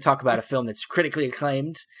now we're going to talk about a film that's critically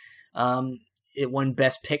acclaimed. It won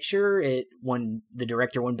Best Picture. The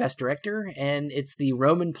director won Best Director, and it's the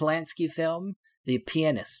Roman Polanski film, The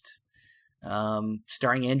Pianist,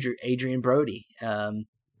 starring Adrian Brody.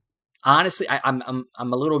 Honestly, I'm a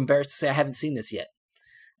little embarrassed to say I haven't seen this yet.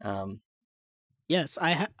 Yes,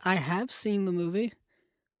 I have seen the movie.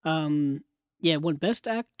 It won Best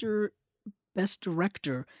Actor, Best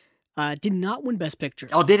Director. Did not win Best Picture.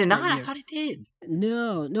 Oh, did it not? I thought it did.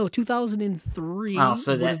 No, 2003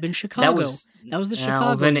 so would have been Chicago. That was the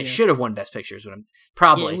Chicago. Then it should have won Best Picture.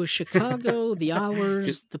 Probably. Yeah, it was Chicago, The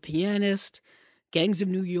Hours, The Pianist, Gangs of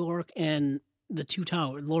New York, and The Two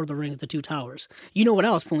Towers. Lord of the Rings, The Two Towers. You know what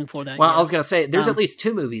I was pulling for that? Well, year. I was going to say there's at least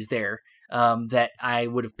two movies there that I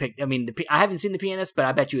would have picked. I mean, I haven't seen The Pianist, but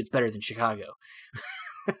I bet you it's better than Chicago.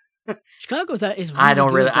 Chicago's is. Really I don't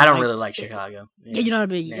good, really like Chicago. Yeah, you're not a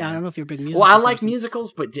big. Yeah. I don't know if you're a big musical. Well, I like person.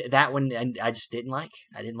 musicals, but that one I just didn't like.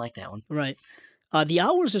 I didn't like that one. Right. The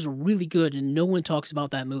Hours is really good, and no one talks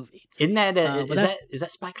about that movie. Isn't that is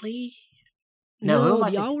that Spike Lee? No,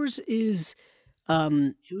 The Hours is.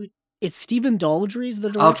 It's Stephen Daldry's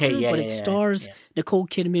the director, but it stars Nicole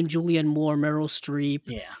Kidman, Julianne Moore, Meryl Streep,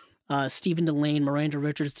 Stephen Delane, Miranda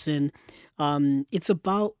Richardson. It's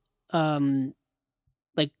about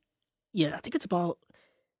I think it's about.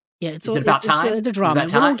 Yeah, it's about time. It's a drama.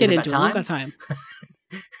 We don't get into it. We don't got time.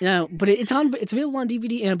 But it's available on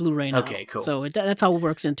DVD and Blu-ray now. Okay, cool. So that's how it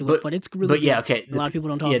works into it. But it's really good. Okay. A lot of people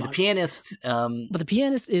don't talk about it. Yeah, The Pianist. But The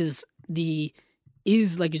Pianist is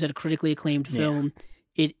like you said, a critically acclaimed film.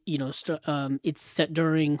 It it's set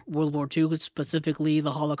during World War II, specifically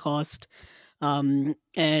the Holocaust, and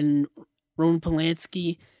Roman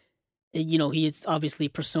Polanski. He is obviously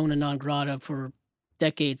persona non grata for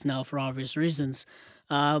decades now for obvious reasons.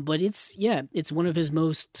 But it's one of his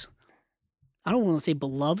most, I don't want to say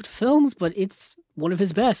beloved films, but it's one of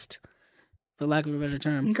his best, for lack of a better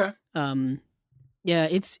term. Okay.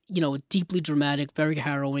 It's, deeply dramatic, very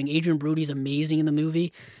harrowing. Adrian Brody's amazing in the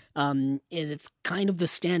movie. And it's kind of the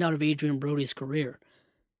standout of Adrian Brody's career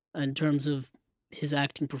in terms of his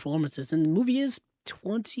acting performances. And the movie is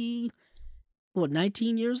 19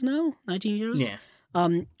 years now? 19 years? Yeah.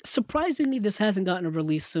 Surprisingly, this hasn't gotten a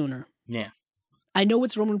release sooner. Yeah. I know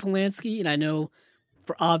it's Roman Polanski, and I know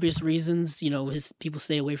for obvious reasons, his people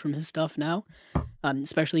stay away from his stuff now,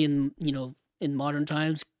 especially in modern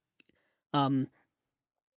times.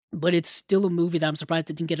 But it's still a movie that I'm surprised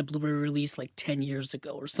it didn't get a Blu-ray release 10 years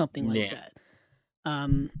ago or something like that.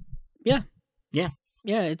 Yeah.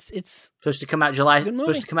 It's supposed to come out July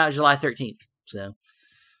 13th. So.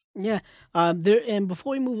 Yeah. And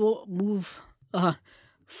before we move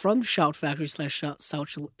from Shout Factory / Shout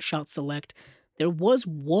Select, there was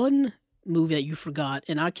one movie that you forgot,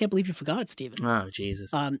 and I can't believe you forgot it, Steven. Oh,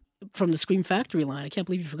 Jesus. From the Scream Factory line. I can't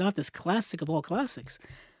believe you forgot this classic of all classics.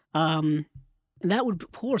 And that would,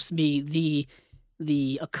 of course, be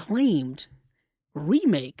the acclaimed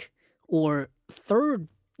remake or third,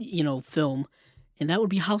 film, and that would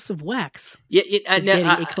be House of Wax. Yeah, getting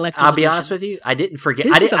a collector's I'll be edition. honest with you. I didn't forget.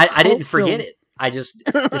 This I didn't is a forget cult it. I just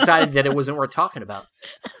decided that it wasn't worth talking about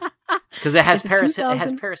because it has Paris. It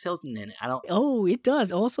has Paris Hilton in it. I don't. Oh, it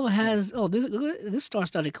does. Also has this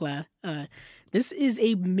star-studded class. This is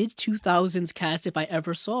a mid-2000s cast if I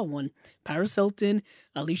ever saw one. Paris Hilton,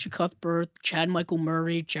 Alicia Cuthbert, Chad Michael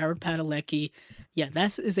Murray, Jared Padalecki. Yeah,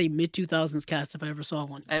 that is a mid-2000s cast if I ever saw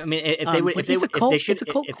one. I mean, if they would have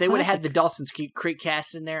had the Dawson's Creek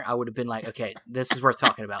cast in there, I would have been like, okay, this is worth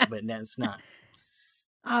talking about. But no, it's not.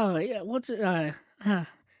 Oh yeah, what's it? Yeah,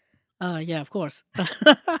 of course.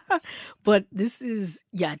 But this is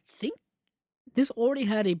I think this already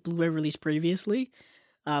had a Blu-ray release previously.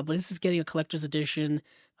 But this is getting a collector's edition.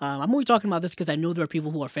 I'm only talking about this because I know there are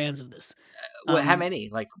people who are fans of this. How many?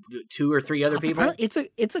 Like 2 or 3 other people?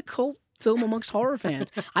 It's a cult film amongst horror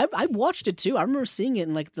fans. I watched it too. I remember seeing it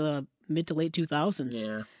in like the mid to late 2000s.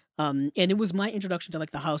 Yeah. And it was my introduction to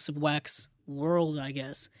like the House of Wax world, I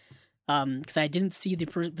guess. Because I didn't see the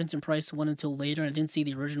Vincent Price one until later. I didn't see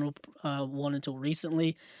the original one until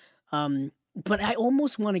recently. But I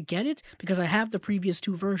almost want to get it because I have the previous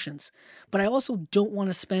 2 versions. But I also don't want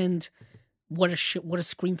to spend what a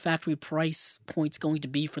Scream Factory price point's going to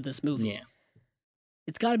be for this movie. Yeah.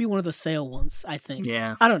 It's got to be one of the sale ones, I think.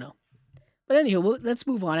 Yeah. I don't know. But anyway, let's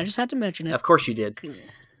move on. I just had to mention it. Of course you did.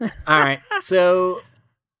 All right. So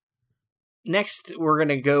next we're going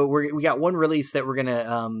to go, we got one release that we're going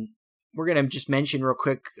to just mention real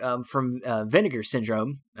quick from Vinegar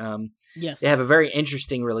Syndrome. Yes. They have a very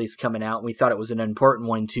interesting release coming out. We thought it was an important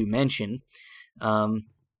one to mention. They're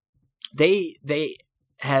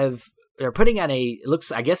putting out I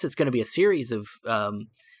guess it's going to be a series of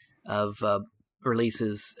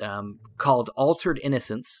releases called Altered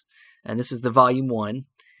Innocence, and this is the volume 1.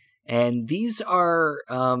 And these are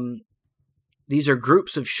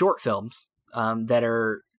groups of short films that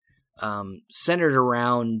are centered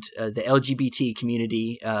around the LGBT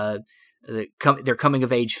community. They're coming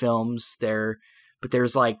of age films. But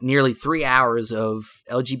there's like nearly 3 hours of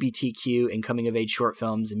LGBTQ and coming of age short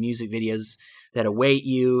films and music videos that await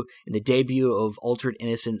you in the debut of Altered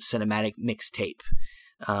Innocence cinematic mixtape.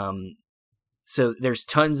 So there's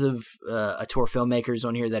tons of auteur filmmakers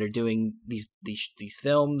on here that are doing these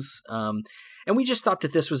films, and we just thought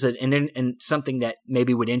that this was something that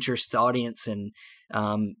maybe would interest the audience and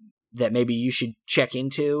that maybe you should check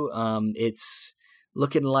into. It's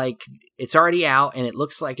looking like it's already out, and it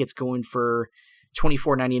looks like it's going for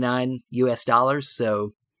 $24.99 US.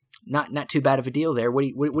 So not too bad of a deal there. What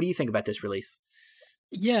do you think about this release?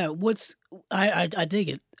 Yeah, I dig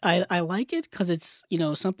it. I like it because it's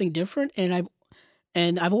something different, and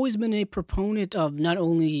I've always been a proponent of not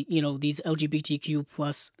only these LGBTQ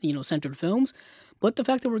plus centered films, but the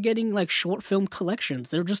fact that we're getting like short film collections.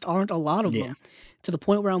 There just aren't a lot of them, to the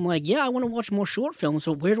point where I'm like, I want to watch more short films,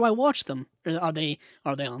 but where do I watch them? Are they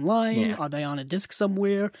online? Yeah. Are they on a disc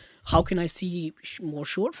somewhere? How can I see more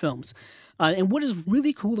short films? And what is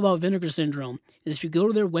really cool about Vinegar Syndrome is if you go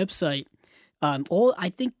to their website,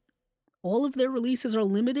 I think all of their releases are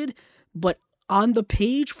limited, but on the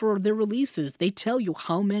page for their releases, they tell you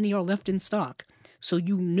how many are left in stock, so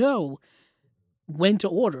you know when to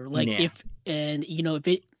order. Like if it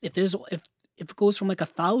goes from like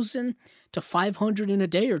 1,000 to 500 in a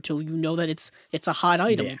day or two, you know that it's a hot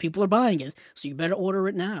item and people are buying it, so you better order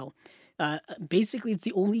it now. Basically, it's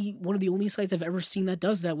one of the only sites I've ever seen that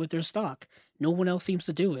does that with their stock. No one else seems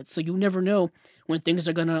to do it, so you never know when things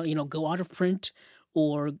are gonna go out of print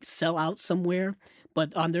or sell out somewhere.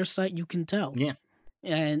 But on their site, you can tell. Yeah,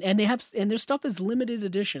 and their stuff is limited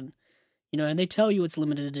edition, and they tell you it's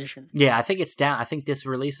limited edition. Yeah, I think it's down. I think this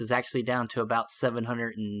release is actually down to about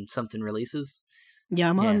 700 and something releases. Yeah,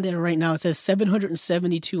 I'm on there right now. It says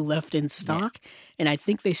 772 left in stock, and I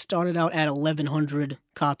think they started out at 1,100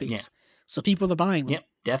 copies. Yeah. So people are buying them. Yep,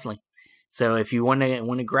 definitely. So if you want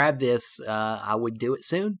to grab this, I would do it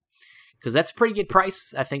soon, because that's a pretty good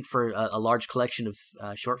price, I think, for a large collection of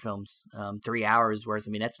short films. 3 hours worth.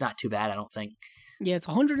 I mean, that's not too bad, I don't think. Yeah, it's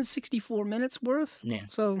 164 minutes worth. Yeah.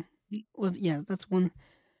 So, that's one.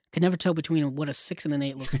 Can never tell between what a 6 and an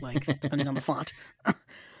 8 looks like, depending on the font.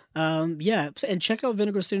 And check out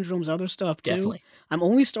Vinegar Syndrome's other stuff too. Definitely. I'm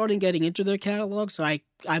only starting getting into their catalog, so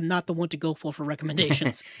I'm not the one to go for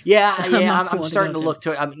recommendations. I'm starting to look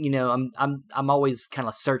to it. I'm always kind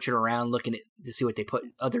of searching around, looking to see what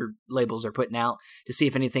other labels are putting out, to see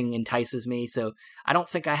if anything entices me. So I don't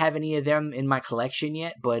think I have any of them in my collection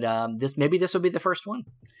yet, but this will be the first one.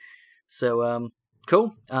 So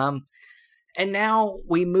cool. And now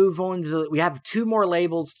we move on to, we have 2 more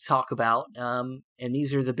labels to talk about, and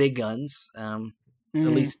these are the big guns, at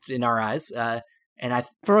least in our eyes. And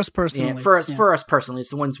for us personally, for us personally, it's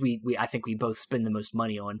the ones we I think we both spend the most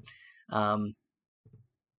money on.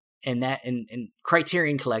 And that and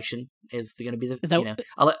Criterion Collection is going to be the is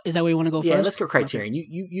that where you want to go first? Yeah, let's go Criterion. Okay.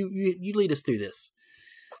 You lead us through this.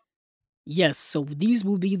 Yes, so these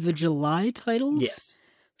will be the July titles. Yes.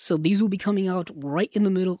 So these will be coming out right in the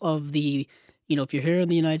middle of the, if you're here in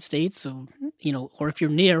the United States, so, or if you're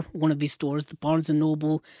near one of these stores, the Barnes &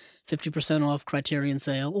 Noble 50% off Criterion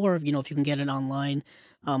sale, or, if you can get it online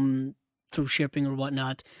through shipping or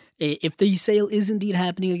whatnot. If the sale is indeed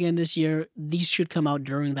happening again this year, these should come out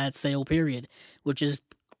during that sale period, which is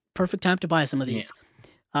perfect time to buy some of these.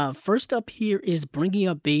 Yeah. First up here is Bringing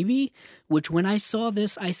Up Baby, which when I saw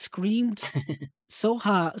this, I screamed so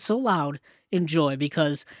loud in joy,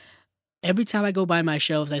 because every time I go by my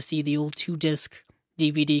shelves, I see the old 2-disc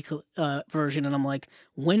DVD version, and I'm like,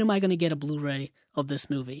 when am I going to get a Blu-ray of this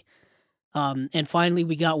movie? And finally,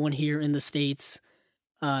 we got one here in the States,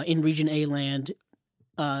 in Region A land,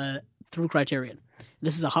 through Criterion.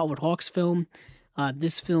 This is a Howard Hawks film.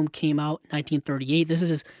 This film came out in 1938.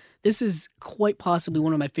 This is quite possibly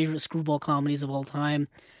one of my favorite screwball comedies of all time,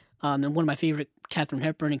 and one of my favorite Katharine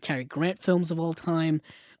Hepburn and Cary Grant films of all time.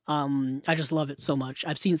 I just love it so much.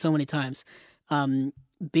 I've seen it so many times.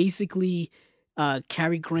 Basically,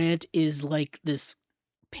 Cary Grant is like this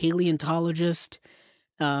paleontologist,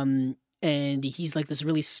 and he's like this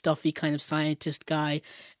really stuffy kind of scientist guy,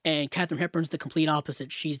 and Katharine Hepburn's the complete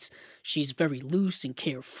opposite. She's very loose and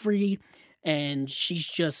carefree, and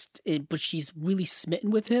but she's really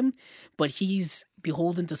smitten with him, but he's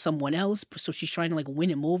beholden to someone else, so she's trying to like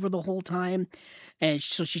win him over the whole time, and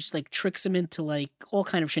so she just like tricks him into like all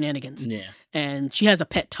kind of shenanigans. Yeah, and she has a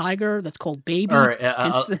pet tiger that's called Baby.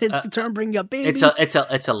 It's the term Bringing Up Baby.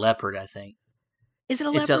 It's a leopard, I think. Is it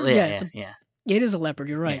a leopard? Yeah. It is a leopard.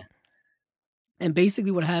 You're right. Yeah. And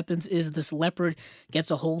basically, what happens is this leopard gets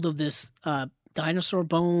a hold of this dinosaur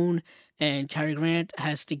bone, and Cary Grant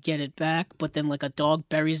has to get it back, but then like a dog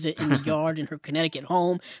buries it in the yard in her Connecticut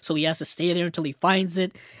home, so he has to stay there until he finds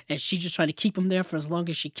it, and she's just trying to keep him there for as long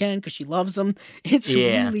as she can because she loves him. It's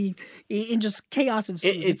really, in just chaos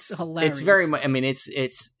ensues. It's hilarious. It's very much. I mean,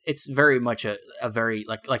 it's very much a very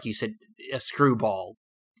like you said, a screwball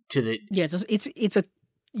to the. Yeah, it's a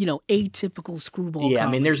atypical screwball. Yeah, comedy.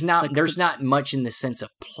 I mean, there's not much in the sense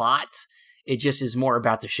of plot. It just is more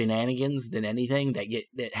about the shenanigans than anything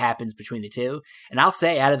that happens between the two. And I'll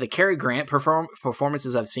say, out of the Cary Grant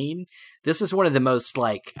performances I've seen, this is one of the most,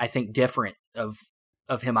 like, I think, different of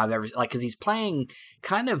him I've ever, like, because he's playing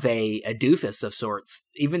kind of a doofus of sorts,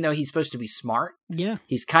 even though he's supposed to be smart. Yeah,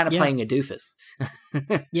 he's kind of playing a doofus.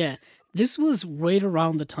 Yeah, this was right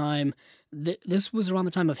around the time. This was around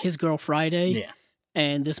the time of His Girl Friday. Yeah,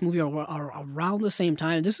 and this movie are around the same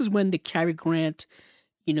time. This is when the Cary Grant,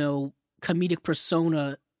 comedic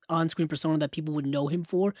persona, on-screen persona that people would know him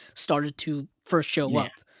for started to first show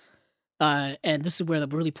up. And this is where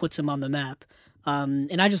that really puts him on the map.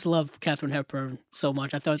 And I just love Katharine Hepburn so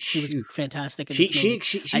much. I thought she was fantastic.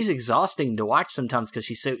 She's exhausting to watch sometimes because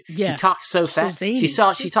she talks so fast.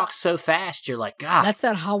 She talks so fast. You're like, God. That's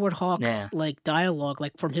that Howard Hawks like dialogue,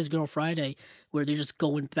 like from His Girl Friday, where they're just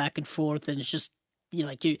going back and forth, and it's just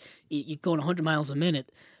you're going 100 miles a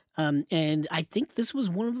minute. And I think this was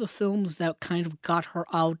one of the films that kind of got her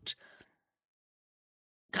out.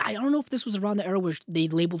 I don't know if this was around the era where they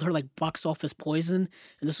labeled her like box office poison,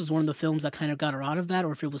 and this was one of the films that kind of got her out of that,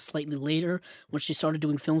 or if it was slightly later when she started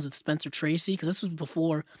doing films with Spencer Tracy, because this was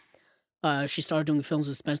before she started doing films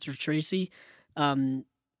with Spencer Tracy.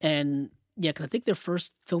 And yeah, because I think their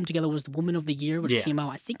first film together was The Woman of the Year, which came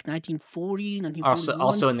out, I think, 1940, 1941.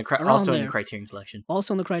 Also in the Criterion Collection.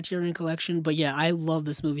 Also in the Criterion Collection. But yeah, I love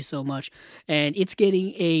this movie so much. And it's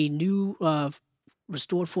getting a new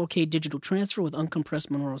restored 4K digital transfer with uncompressed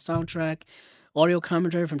monaural soundtrack, audio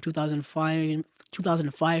commentary from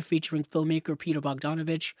 2005 featuring filmmaker Peter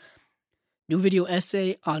Bogdanovich, new video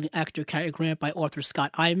essay on actor Cary Grant by author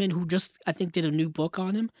Scott Eyman, who just, I think, did a new book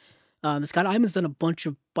on him. Scott Eyman's done a bunch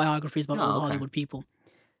of biographies about old Hollywood people.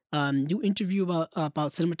 New interview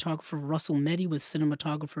about cinematographer Russell Meddy with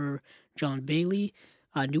cinematographer John Bailey.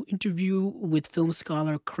 New interview with film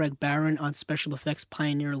scholar Craig Barron on special effects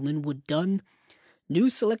pioneer Linwood Dunn. New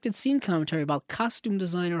selected scene commentary about costume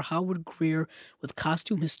designer Howard Greer with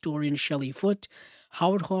costume historian Shelley Foote.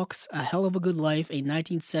 Howard Hawks' A Hell of a Good Life, a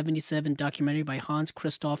 1977 documentary by Hans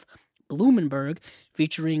Christoph Blumenberg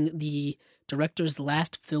featuring the director's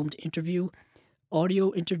last filmed interview.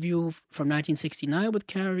 Audio interview from 1969 with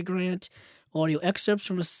Cary Grant. audio excerpts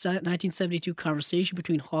from a 1972 conversation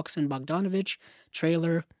between Hawks and Bogdanovich,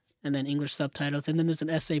 trailer, and then English subtitles. And then there's an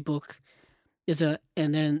essay book. And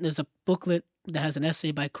then there's a booklet that has an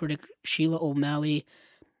essay by critic Sheila O'Malley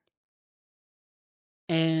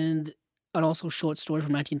and also a short story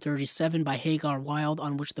from 1937 by Hagar Wilde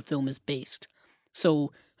on which the film is based.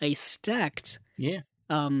 So a stacked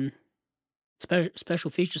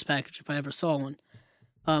special features package if I ever saw one.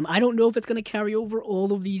 I don't know if it's going to carry over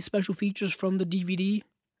all of these special features from the DVD.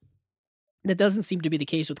 That doesn't seem to be the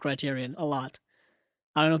case with Criterion a lot.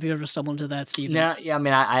 I don't know if you've ever stumbled into that, Steven. No, yeah, I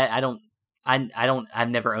mean, I've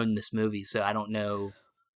never owned this movie, so I don't know.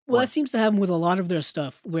 Well, that seems to happen with a lot of their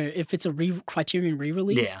stuff, where if it's a Criterion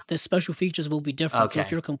re-release, the special features will be different. Okay. So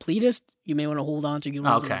if you're a completist, you may want to hold on to your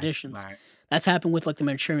older editions. Right. That's happened with like the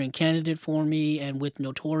Manchurian Candidate for me and with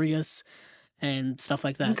Notorious and stuff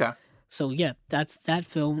like that. Okay. So yeah, that's that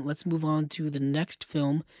film. Let's move on to the next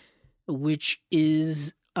film, which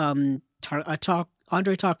is Andrei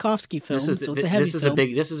Tarkovsky film. So it's a heavy film.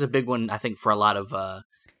 This is a big one, I think, for a lot of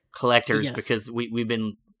collectors because we've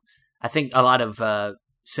been, I think a lot of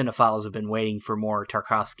cinephiles have been waiting for more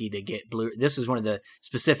Tarkovsky to get Blu. This is one of the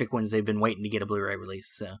specific ones they've been waiting to get a Blu-ray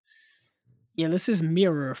release. So yeah, this is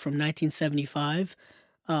Mirror from 1975.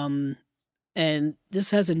 And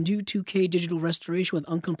this has a new 2K digital restoration with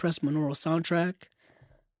uncompressed monaural soundtrack.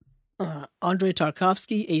 Andrei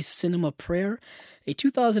Tarkovsky, A Cinema Prayer, a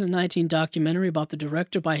 2019 documentary about the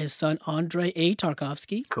director by his son Andrei A.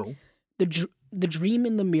 Tarkovsky. Cool. The Dream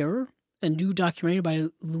in the Mirror, a new documentary by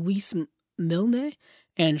Luis Milne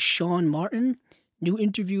and Sean Martin. New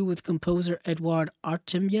interview with composer Eduard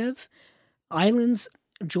Artemyev. Islands,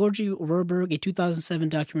 Georgy Werberg, a 2007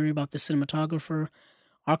 documentary about the cinematographer.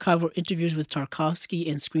 Archival interviews with Tarkovsky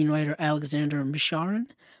and screenwriter Alexander Misharin,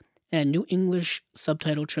 and New English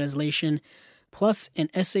subtitle translation, plus an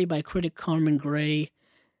essay by critic Carmen Gray,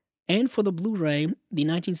 and for the Blu-ray, the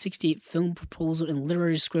 1968 film proposal and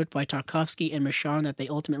literary script by Tarkovsky and Misharin that they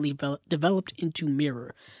ultimately developed into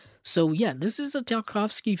Mirror. So yeah, this is a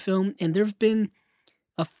Tarkovsky film, and there have been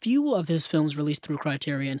a few of his films released through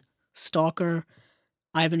Criterion. Stalker,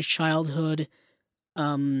 Ivan's Childhood,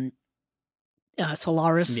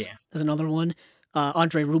 Solaris is another one.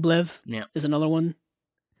 Andrei Rublev is another one.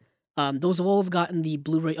 Those have all gotten the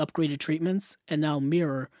Blu-ray upgraded treatments, and now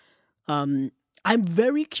Mirror. I'm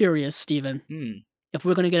very curious, Steven, if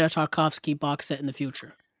we're going to get a Tarkovsky box set in the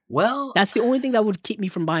future. Well, that's the only thing that would keep me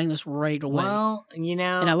from buying this right away. Well, and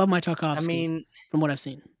I love my Tarkovsky. I mean, from what I've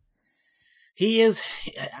seen, he is.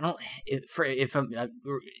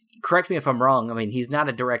 Correct me if I'm wrong. I mean, he's not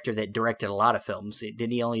a director that directed a lot of films.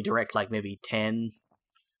 Did he only direct like maybe 10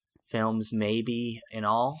 films, maybe in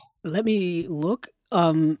all? Let me look.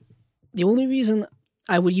 The only reason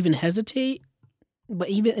I would even hesitate, but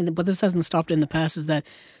this hasn't stopped in the past, is that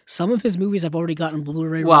some of his movies have already gotten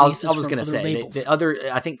Blu-ray releases. I was going to say the other.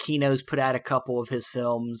 I think Kino's put out a couple of his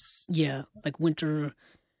films. Yeah, like Winter.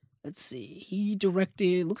 Let's see. He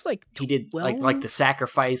directed. Looks like 12, he did like The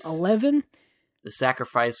Sacrifice. 11. The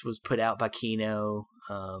Sacrifice was put out by Kino.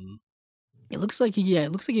 It looks like he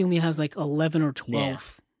only has like 11 or 12. Yeah.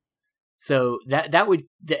 So that would,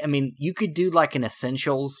 I mean, you could do like an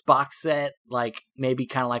Essentials box set, like maybe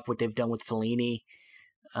kind of like what they've done with Fellini,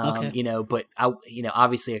 but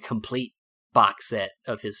obviously a complete box set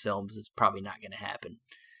of his films is probably not going to happen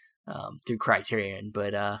through Criterion.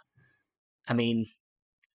 But I mean,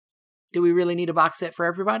 do we really need a box set for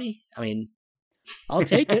everybody? I mean, I'll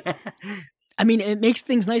take it. I mean, it makes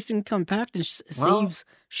things nice and compact and saves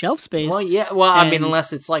shelf space. Well, yeah. Well, I mean,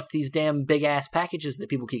 unless it's like these damn big ass packages that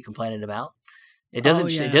people keep complaining about, it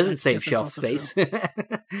doesn't. It doesn't save shelf space. You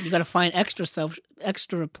got to find extra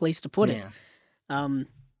place to put it.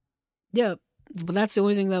 Yeah, but that's the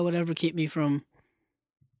only thing that would ever keep me from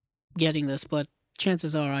getting this. But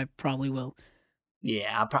chances are, I probably will.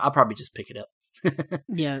 Yeah, I'll probably just pick it up.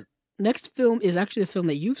 Yeah. Next film is actually a film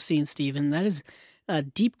that you've seen, Steven. That is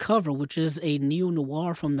Deep Cover, which is a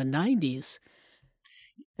neo-noir from the 90s.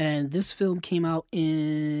 And this film came out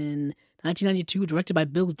in 1992, directed by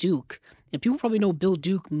Bill Duke. And people probably know Bill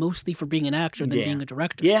Duke mostly for being an actor than being a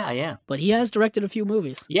director. Yeah. But he has directed a few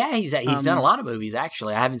movies. Yeah, he's done a lot of movies,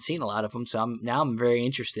 actually. I haven't seen a lot of them, so I'm very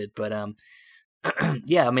interested. But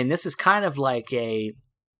yeah, I mean, this is kind of like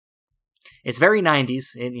it's very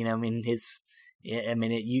 90s.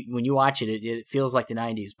 When you watch it, it feels like the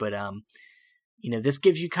 90s, but this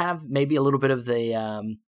gives you kind of maybe a little bit of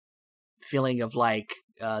the feeling of like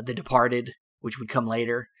The Departed, which would come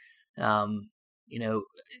later.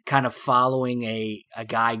 Kind of following a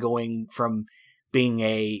guy going from being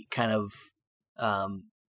a kind of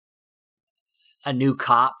a new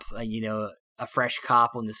cop, a fresh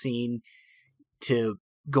cop on the scene to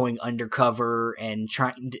going undercover and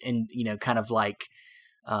trying and kind of like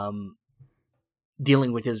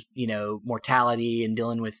dealing with his mortality and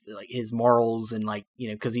dealing with like his morals and like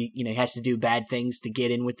because he has to do bad things to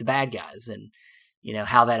get in with the bad guys, and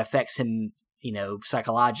how that affects him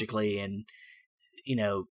psychologically, and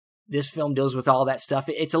this film deals with all that stuff.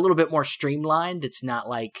 It's a little bit more streamlined. It's not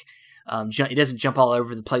like it doesn't jump all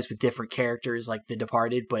over the place with different characters like The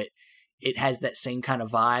Departed, but it has that same kind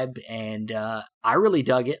of vibe, and I really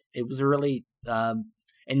dug it. It was a really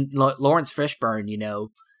and Lawrence Fishburne,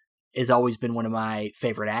 has always been one of my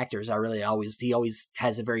favorite actors. He always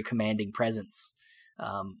has a very commanding presence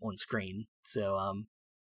on screen. So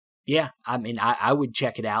yeah, I mean, I would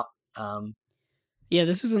check it out. Yeah,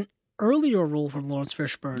 this is an earlier role from Lawrence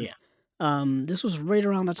Fishburne. Yeah. This was right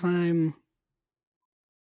around the time,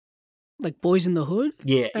 like Boys in the Hood.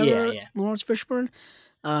 Yeah. Lawrence Fishburne.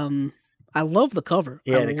 I love the cover.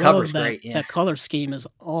 Yeah, the cover's great. Yeah. That color scheme is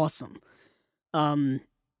awesome.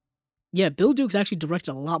 Yeah, Bill Duke's actually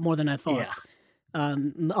directed a lot more than I thought. Yeah.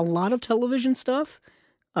 A lot of television stuff.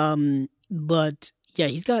 But yeah,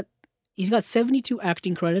 he's got 72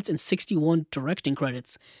 acting credits and 61 directing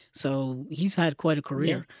credits. So he's had quite a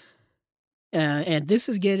career. Yeah. And this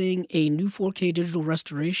is getting a new 4K digital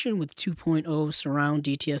restoration with 2.0 surround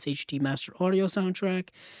DTS HD master audio soundtrack,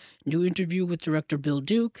 new interview with director Bill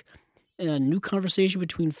Duke, a new conversation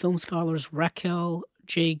between film scholars Raquel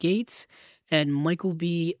J. Gates and Michael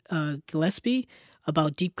B. Gillespie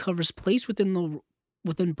about deep cover's place within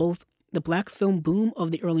both the black film boom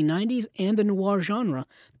of the early 90s and the noir genre.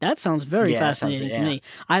 That sounds very fascinating to me.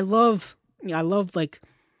 I love like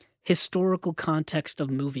historical context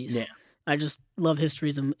of movies. Yeah. I just love history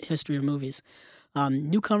of movies.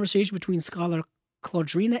 New conversation between scholar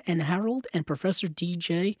Claudrina and Harold and Professor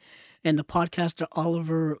DJ and the podcaster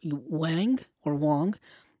Oliver Wong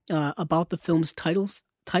about the film's title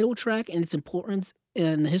track and its importance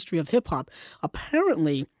in the history of hip-hop.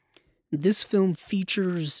 Apparently, this film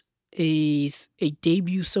features a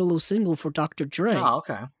debut solo single for Dr. Dre. Oh,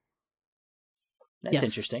 okay. That's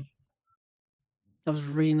interesting. I was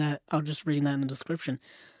just reading that in the description.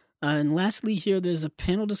 And lastly, here there's a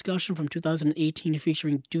panel discussion from 2018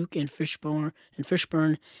 featuring Duke and Fishburne,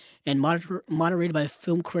 and moderated by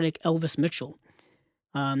film critic Elvis Mitchell.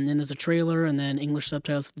 And there's a trailer, and then English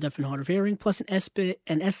subtitles for the deaf and hard of hearing, plus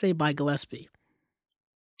an essay by Gillespie.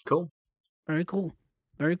 Cool. Very cool.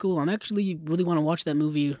 Very cool. I'm actually really want to watch that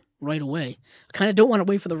movie right away. I kind of don't want to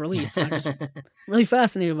wait for the release. I'm just really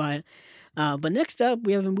fascinated by it. But next up,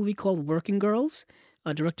 we have a movie called Working Girls,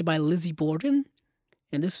 directed by Lizzie Borden.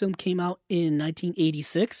 And this film came out in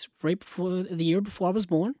 1986, right before the year before I was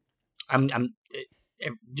born. I'm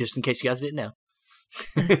just in case you guys didn't know.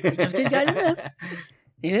 Just in case you guys didn't know.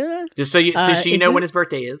 Yeah. Just so you know when his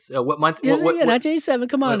birthday is. What month? Yeah, 1987.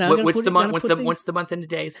 Come on now. What's the month? What's the month and the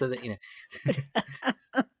day? So that you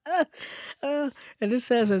know. And this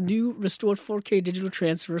has a new restored 4K digital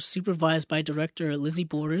transfer supervised by director Lizzie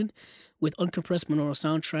Borden, with uncompressed monaural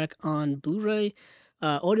soundtrack on Blu-ray.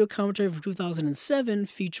 Audio commentary from 2007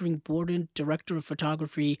 featuring Borden, director of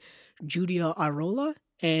photography Judia Irola,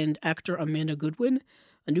 and actor Amanda Goodwin.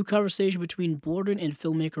 A new conversation between Borden and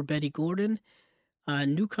filmmaker Betty Gordon. A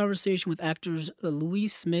new conversation with actors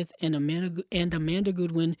Louise Smith and Amanda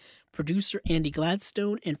Goodwin, producer Andy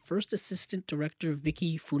Gladstone, and first assistant director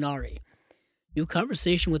Vicky Funari. New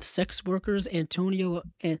conversation with sex workers Antonia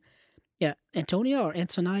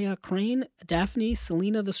Crane, Daphne,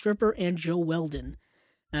 Selena the stripper, and Joe Weldon.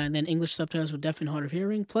 And then English subtitles with deaf and hard of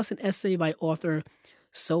hearing, plus an essay by author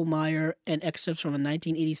So Meyer and excerpts from a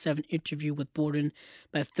 1987 interview with Borden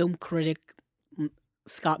by film critic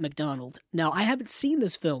Scott McDonald. Now, I haven't seen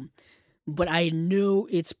this film, but I know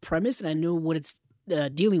its premise and I know what it's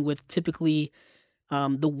dealing with, typically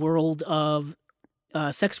the world of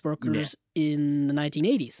sex workers in the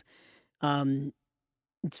 1980s.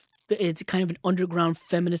 It's kind of an underground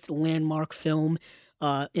feminist landmark film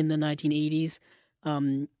in the 1980s.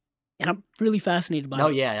 And I'm really fascinated by it. Oh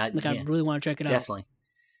yeah, I really want to check it out. Definitely.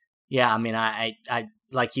 Yeah, I mean, I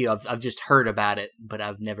like you. I've just heard about it, but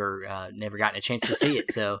I've never gotten a chance to see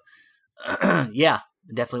it. So, yeah,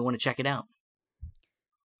 I definitely want to check it out.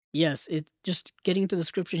 Yes, it's just getting into the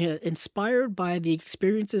description here. Inspired by the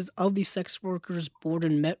experiences of the sex workers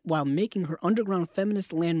Borden met while making her underground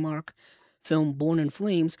feminist landmark film Born in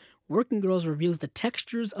Flames, Working Girls reveals the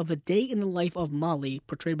textures of a day in the life of Molly,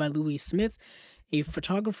 portrayed by Louise Smith, a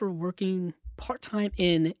photographer working part-time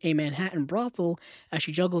in a Manhattan brothel as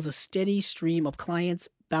she juggles a steady stream of clients,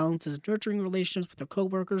 balances nurturing relationships with her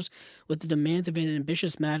co-workers with the demands of an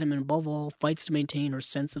ambitious madam, and above all, fights to maintain her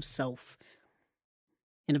sense of self.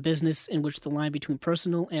 in a business in which the line between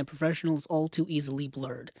personal and professional is all too easily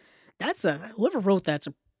blurred. Whoever wrote that's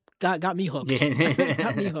got me hooked.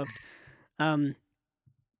 Got me hooked.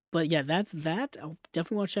 But yeah, that's that. I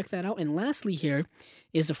definitely want to check that out. And lastly, here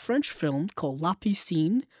is a French film called La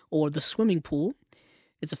Piscine, or The Swimming Pool.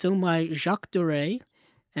 It's a film by Jacques Deray,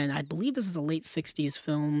 and I believe this is a late 60s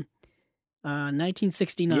film,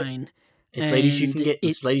 1969. Yep. As late as you can get.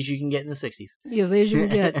 As late as you can get in the 60s. Yeah, as late as you can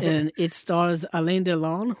get. And it stars Alain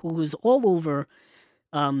Delon, who was all over,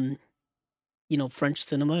 French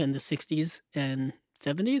cinema in the 60s and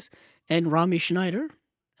 70s, and Romy Schneider.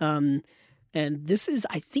 And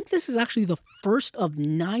I think this is actually the first of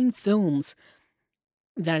 9 films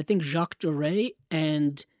that I think Jacques Deray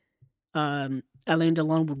and Alain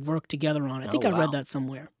Delon would work together on. I think I read that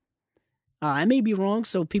somewhere. I may be wrong,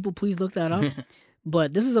 so people please look that up.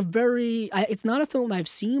 But this is it's not a film I've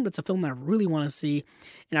seen, but it's a film that I really want to see.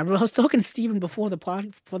 And I was talking to Steven before the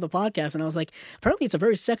podcast, and I was like, apparently it's a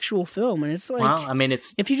very sexual film. And it's like, well, I mean,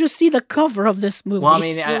 if you just see the cover of this movie, well, I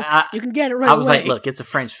mean, you can get it right away. I was like, look, it's a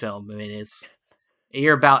French film. I mean,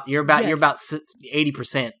 you're about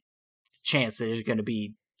 80% chance that there's going to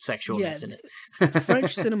be sexualness in it.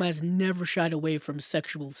 French cinema has never shied away from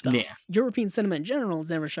sexual stuff. Yeah. European cinema in general has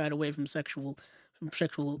never shied away from sexual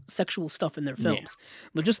stuff in their films. Yeah.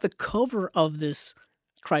 But just the cover of this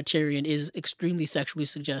Criterion is extremely sexually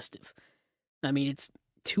suggestive. I mean,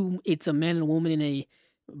 it's a man and a woman in a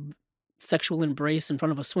sexual embrace in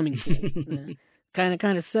front of a swimming pool. kind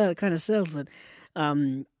of sells it.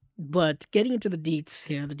 But getting into the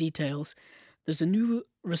details, there's a new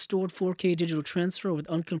restored 4K digital transfer with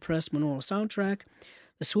uncompressed monaural soundtrack.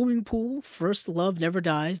 The Swimming Pool, First Love Never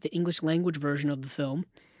Dies, the English language version of the film.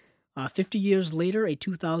 50 years later, a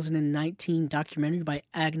 2019 documentary by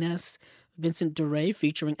Agnès Vincent Duray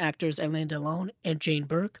featuring actors Alain Delon and Jane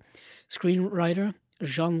Burke, screenwriter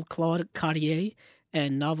Jean-Claude Carrier,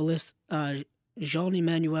 and novelist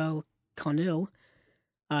Jean-Emmanuel Conil.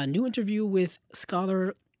 A new interview with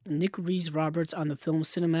scholar Nick Rees-Roberts on the film's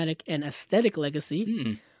cinematic and aesthetic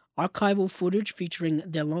legacy. Archival footage featuring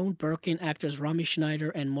Delon, Burke, and actors Romy Schneider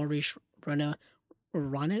and Maurice René,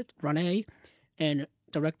 and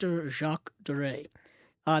director Jacques Deray.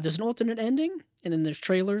 There's an alternate ending, and then there's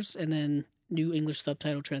trailers, and then new English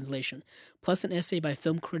subtitle translation, plus an essay by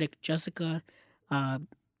film critic Jessica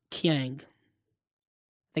Kiang. I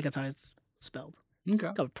think that's how it's spelled. Okay.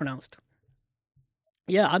 How it's pronounced.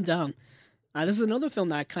 Yeah, I'm down. This is another film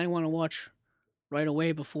that I kind of want to watch right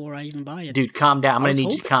away before I even buy it. Dude, calm down. I'm going to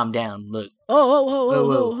need you to calm down. Look.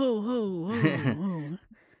 Oh.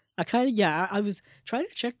 I was trying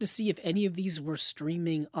to check to see if any of these were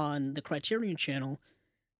streaming on the Criterion channel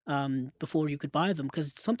before you could buy them,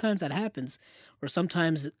 because sometimes that happens, or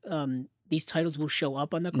sometimes these titles will show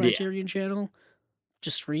up on the Criterion channel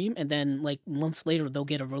to stream, and then like months later they'll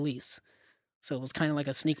get a release. So it was kind of like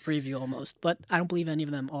a sneak preview almost, but I don't believe any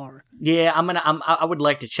of them are. Yeah, I would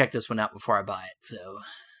like to check this one out before I buy it. So,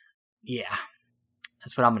 yeah,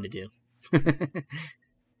 that's what I'm going to do.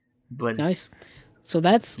 But nice. So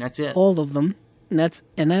that's it. All of them,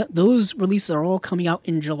 and those releases are all coming out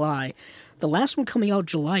in July. The last one coming out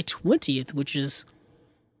July 20th, which is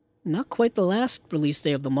not quite the last release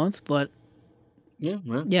day of the month, but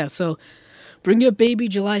yeah. So, Bring Your Baby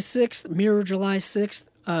July 6th, Mirror July 6th.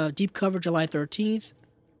 Deep Cover July 13th,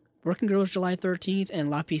 Working Girls July 13th, and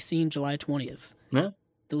La Piscine July 20th. Yeah.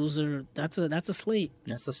 That's a slate.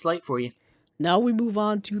 That's a slate for you. Now we move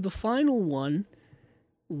on to the final one,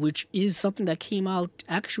 which is something that came out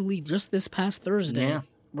actually just this past Thursday,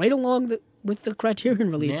 right along with the Criterion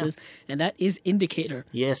releases, and that is Indicator.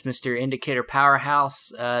 Yes, Mr. Indicator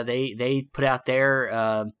Powerhouse. They put out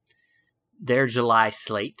their July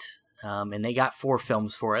slate. And they got 4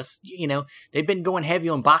 films for us. You know, they've been going heavy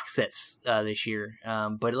on box sets this year,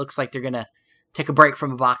 but it looks like they're going to take a break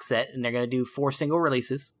from a box set, and they're going to do 4 single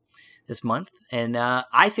releases this month. And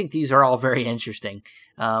I think these are all very interesting.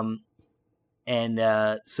 So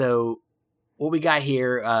what we got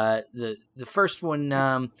here, the first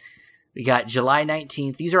one, we got July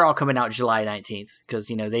 19th. These are all coming out July 19th because,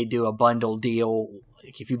 you know, they do a bundle deal.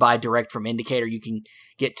 If you buy direct from Indicator, you can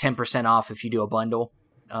get 10% off if you do a bundle.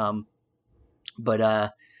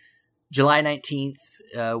 But July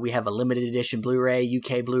 19th, we have a limited edition Blu-ray,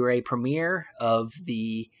 UK Blu-ray premiere of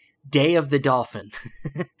The Day of the Dolphin,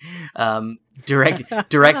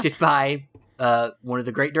 directed by one of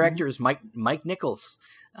the great directors, Mike Nichols,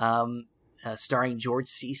 starring George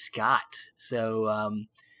C. Scott. So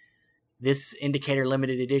this Indicator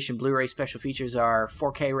limited edition Blu-ray special features are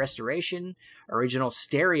 4K restoration, original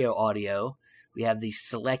stereo audio, We have the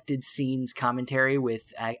selected scenes commentary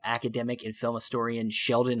with academic and film historian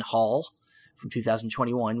Sheldon Hall from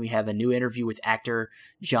 2021. We have a new interview with actor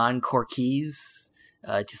John Corkese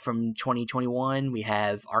from 2021. We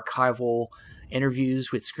have archival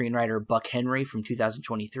interviews with screenwriter Buck Henry from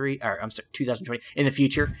 2023. Or I'm sorry, 2020 in the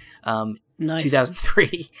future. Nice.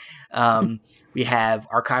 2003. We have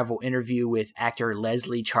archival interview with actor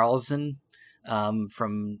Leslie Charleson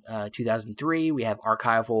from 2003. We have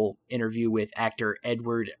archival interview with actor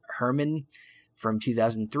Edward Herman from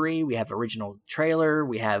 2003. We have original trailer.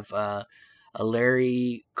 We have a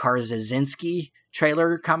Larry Karzazinski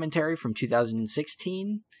trailer commentary from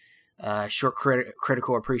 2016. Short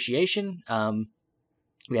critical appreciation.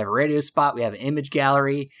 We have a radio spot. We have an image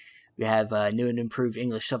gallery. We have new and improved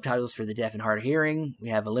English subtitles for the deaf and hard of hearing. We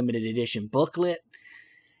have a limited edition booklet.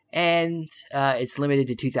 And it's limited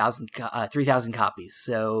to 3,000 copies.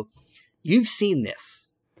 So you've seen this.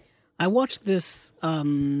 I watched this,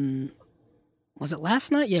 was it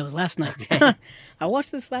last night? Yeah, it was last night. Okay. I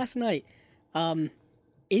watched this last night.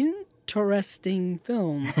 Interesting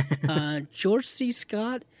film. George C.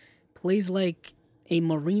 Scott plays like a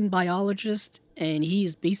marine biologist, and he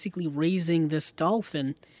is basically raising this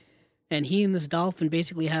dolphin. And he and this dolphin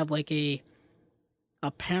basically have like a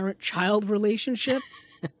parent-child relationship.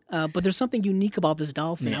 But there's something unique about this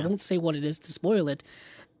dolphin. Yeah. I won't say what it is to spoil it,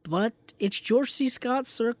 but it's George C.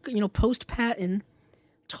 Scott, post Patton,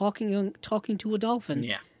 talking to a dolphin.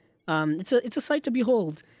 Yeah. It's a sight to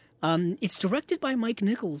behold. It's directed by Mike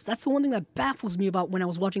Nichols. That's the one thing that baffles me about when I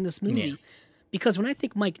was watching this movie, Yeah. because when I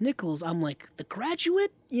think Mike Nichols, I'm like The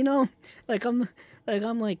Graduate. I'm like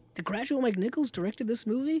The Graduate. Mike Nichols directed this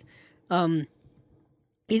movie.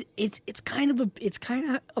 It's kind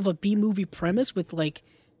of a B movie premise with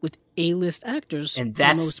A-list actors, And for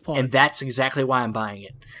the most part. and that's exactly why I'm buying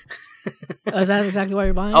it. Is that exactly why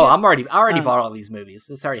you're buying Oh, it? I already bought all these movies.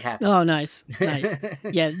 This already happened. Oh, nice.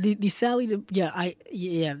 Yeah, the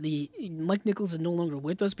Mike Nichols is no longer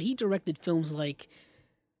with us, but he directed films like,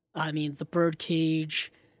 The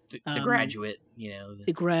Birdcage, The Graduate,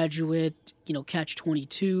 The Graduate,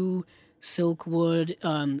 Catch-22,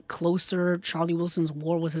 Silkwood, Closer. Charlie Wilson's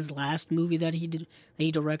War was his last movie that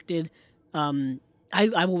he directed.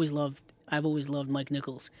 I've always loved Mike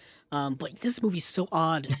Nichols, but this movie's so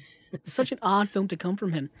odd. It's such an odd film to come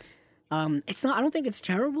from him. It's not. I don't think it's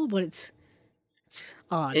terrible, but it's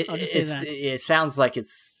odd. I'll just say that. It sounds like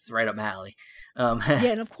it's right up my alley. Yeah,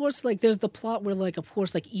 and of course, there's the plot where,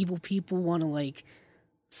 evil people want to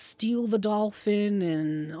steal the dolphin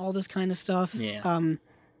and all this kind of stuff. Yeah.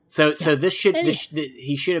 So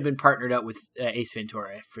he should have been partnered up with Ace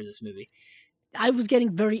Ventura for this movie. I was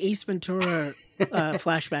getting very Ace Ventura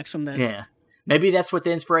flashbacks from this. Yeah, maybe that's what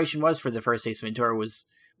the inspiration was for the first Ace Ventura was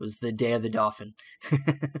the Day of the Dolphin.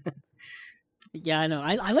 Yeah, I know.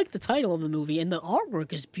 I like the title of the movie, and the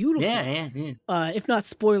artwork is beautiful. Yeah. If not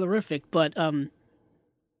spoilerific, but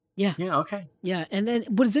yeah. Yeah, okay. Yeah, and then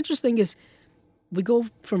what is interesting is we go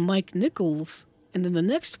from Mike Nichols, and then the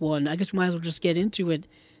next one, I guess we might as well just get into it.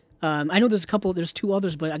 I know there's two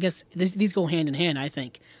others, but I guess these go hand in hand, I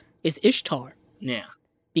think, is Ishtar. Yeah.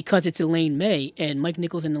 Because it's Elaine May, and Mike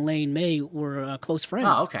Nichols and Elaine May were close friends.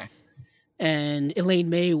 Oh, okay. And Elaine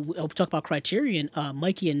May, I'll talk about Criterion,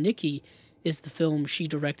 Mikey and Nikki is the film she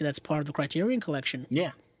directed that's part of the Criterion collection.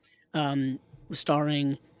 Yeah.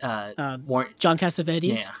 Starring John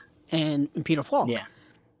Cassavetes and Peter Falk. Yeah.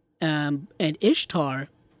 And Ishtar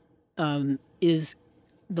is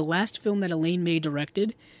the last film that Elaine May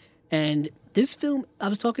directed. And this film, I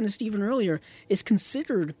was talking to Stephen earlier, is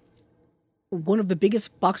considered one of the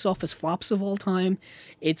biggest box office flops of all time.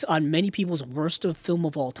 It's on many people's worst of film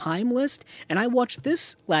of all time list. And I watched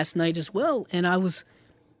this last night as well. And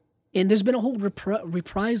there's been a whole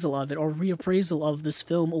reprisal of it or reappraisal of this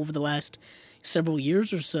film over the last several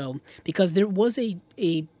years or so, because there was a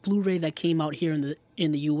Blu-ray that came out here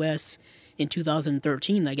in the US in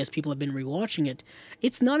 2013. I guess people have been rewatching it.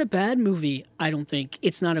 It's not a bad movie, I don't think.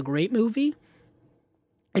 It's not a great movie.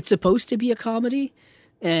 It's supposed to be a comedy,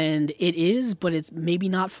 and it is, but it's maybe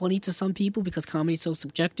not funny to some people because comedy is so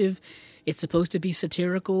subjective. It's supposed to be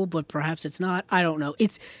satirical, but perhaps it's not. I don't know.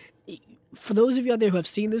 For those of you out there who have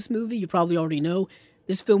seen this movie, you probably already know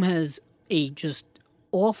this film has a just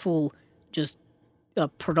awful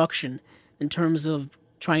production in terms of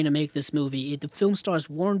trying to make this movie. The film stars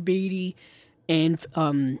Warren Beatty and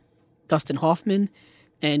Dustin Hoffman,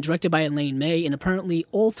 and directed by Elaine May. And apparently,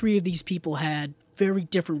 all three of these people had very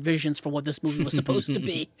different visions for what this movie was supposed to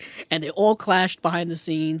be, and they all clashed behind the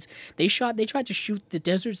scenes. They tried to shoot the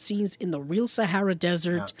desert scenes in the real Sahara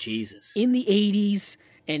Desert Oh, Jesus. in the 80s,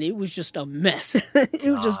 and it was just a mess. It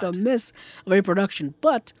was just a mess of a production.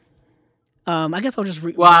 But I guess I'll just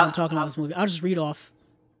while I'm talking about this movie, I'll just read off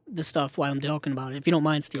the stuff while I'm talking about it, if you don't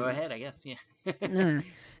mind, Steven. Go ahead, I guess. Yeah.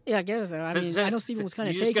 Yeah, I guess. I know Steven was kind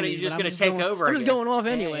of taking You're just going to take over. I'm just going off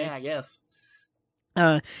anyway. Yeah, I guess.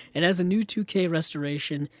 It has a new 2K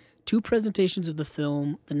restoration, 2 presentations of the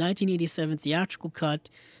film, the 1987 theatrical cut,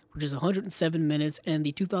 which is 107 minutes, and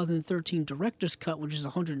the 2013 director's cut, which is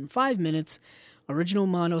 105 minutes, original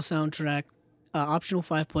mono soundtrack, optional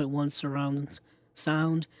 5.1 surround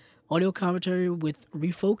sound, audio commentary with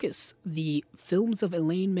Refocus, the films of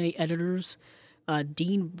Elaine May editors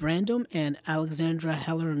Dean Brandom and Alexandra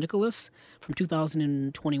Heller Nicholas from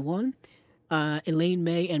 2021. Elaine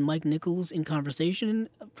May and Mike Nichols in Conversation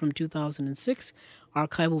from 2006.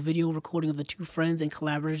 Archival video recording of the 2 friends and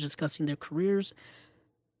collaborators discussing their careers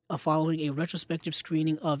following a retrospective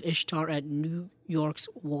screening of Ishtar at New York's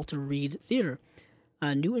Walter Reed Theater.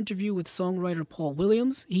 A new interview with songwriter Paul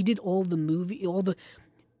Williams. He did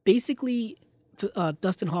basically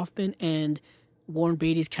Dustin Hoffman and Warren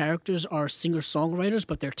Beatty's characters are singer-songwriters,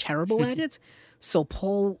 but they're terrible at it. So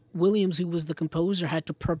Paul Williams, who was the composer, had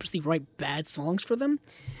to purposely write bad songs for them,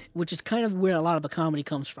 which is kind of where a lot of the comedy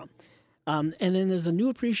comes from. And then there's a new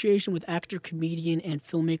appreciation with actor, comedian, and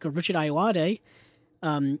filmmaker Richard Ayoade.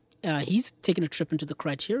 He's taken a trip into the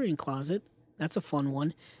Criterion closet. That's a fun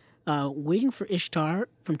one. Waiting for Ishtar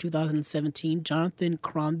from 2017, Jonathan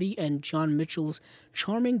Crombie and John Mitchell's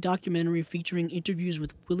charming documentary featuring interviews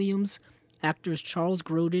with Williams, actors Charles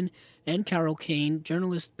Grodin and Carol Kane,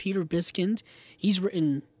 journalist Peter Biskind. He's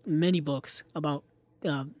written many books about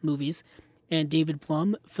movies. And David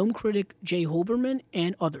Plum, film critic Jay Hoberman,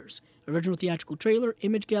 and others. Original theatrical trailer,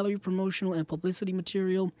 image gallery promotional and publicity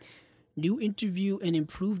material, new interview and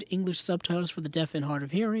improved English subtitles for the deaf and hard of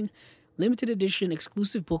hearing, limited edition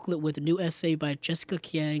exclusive booklet with a new essay by Jessica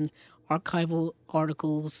Kiang, archival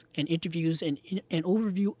articles and interviews, and an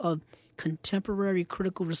overview of contemporary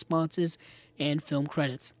critical responses and film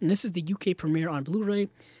credits. And this is the UK premiere on Blu-ray,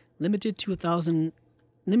 limited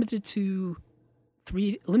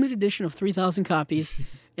edition of 3,000 copies,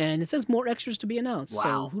 and it says more extras to be announced.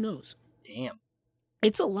 Wow. So who knows? Damn.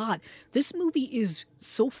 It's a lot. This movie is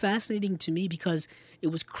so fascinating to me because it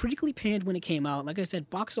was critically panned when it came out. Like I said,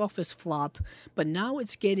 box office flop, but now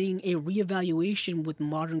it's getting a reevaluation with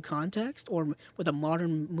modern context or with a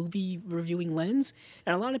modern movie reviewing lens,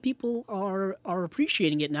 and a lot of people are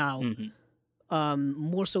appreciating it now,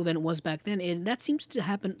 more so than it was back then. And that seems to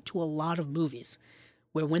happen to a lot of movies,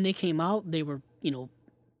 where when they came out, they were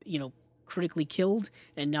critically killed,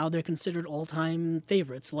 and now they're considered all-time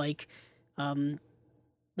favorites, like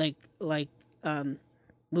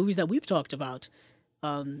movies that we've talked about.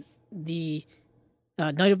 The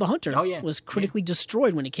Night of the Hunter was critically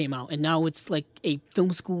destroyed when it came out, and now it's like a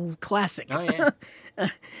film school classic. The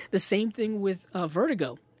same thing with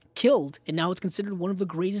Vertigo, killed, and now it's considered one of the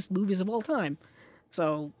greatest movies of all time.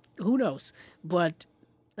 So who knows? But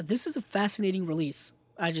this is a fascinating release.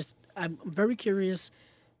 I'm very curious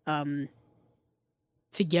to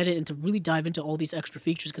get it and to really dive into all these extra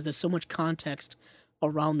features because there's so much context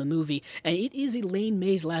around the movie. And it is Elaine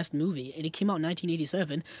May's last movie, and it came out in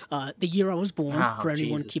 1987, the year I was born, for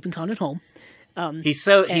anyone keeping count at home. He's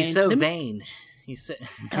so vain. He's so,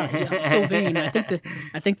 so vain.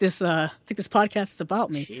 I think this podcast is about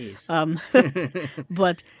me.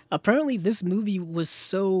 But apparently this movie was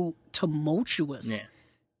so tumultuous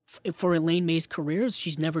for Elaine May's career.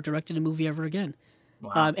 She's never directed a movie ever again.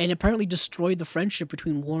 Wow. And apparently destroyed the friendship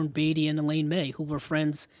between Warren Beatty and Elaine May, who were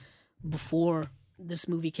friends before this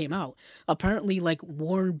movie came out. Apparently, like,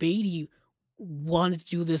 Warren Beatty wanted to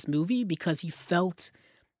do this movie because he felt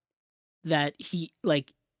that he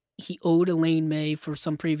owed Elaine May for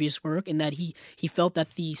some previous work, and that he felt that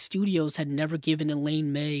the studios had never given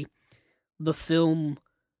Elaine May the film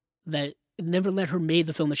that never let her make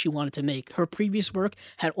the film that she wanted to make. Her previous work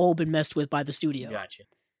had all been messed with by the studio. Gotcha.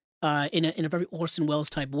 In a very Orson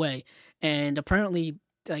Welles type way. And apparently,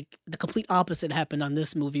 like, the complete opposite happened on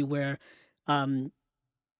this movie, where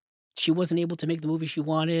she wasn't able to make the movie she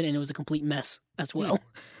wanted, and it was a complete mess as well.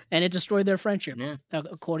 And it destroyed their friendship,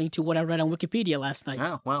 according to what I read on Wikipedia last night.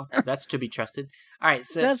 Oh, well, that's to be trusted. All right,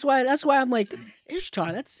 so that's why I'm like,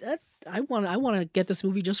 Ishtar. I want to get this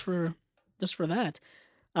movie just for that.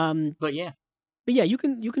 But yeah, you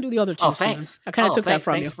can do the other two. Oh, thanks. Steven. I kind of took that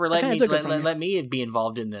from you. Thanks for letting me be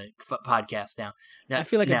involved in the podcast now. I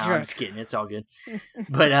feel like a jerk. I'm just kidding. It's all good.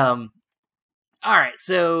 But all right.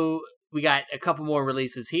 So we got a couple more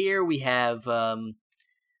releases here. We have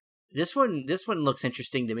this one. This one looks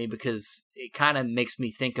interesting to me because it kind of makes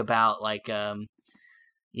me think about like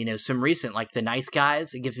some recent, like The Nice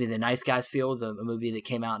Guys. It gives me The Nice Guys feel, a movie that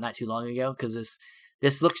came out not too long ago, because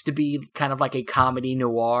this looks to be kind of like a comedy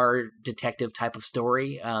noir detective type of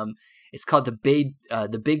story. It's called The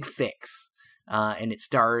Big Fix, and it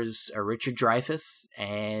stars Richard Dreyfuss,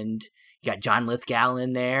 and you got John Lithgow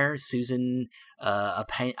in there, Susan, I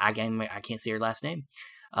can't say her last name,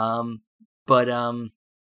 but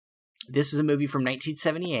this is a movie from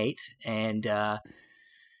 1978, and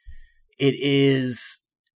it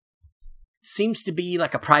seems to be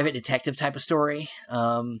like a private detective type of story.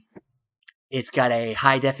 It's got a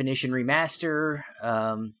high definition remaster,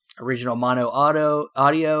 original mono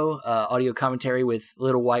audio commentary with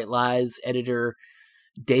Little White Lies editor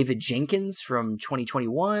David Jenkins from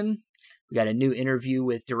 2021. We got a new interview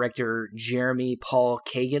with director Jeremy Paul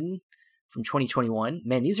Kagan from 2021.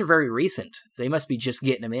 Man, these are very recent. So they must be just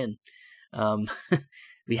getting them in.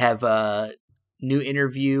 We have a new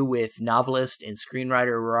interview with novelist and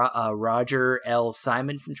screenwriter Roger L.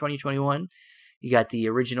 Simon from 2021. You got the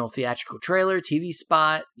original theatrical trailer, TV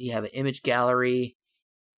spot. You have an image gallery.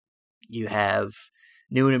 You have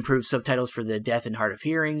new and improved subtitles for The Deaf and Hard of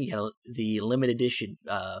Hearing. You got the limited edition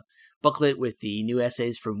booklet with the new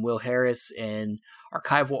essays from Will Harris and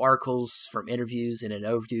archival articles from interviews and an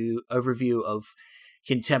overview of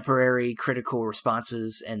contemporary critical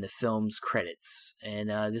responses and the film's credits. And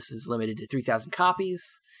this is limited to 3,000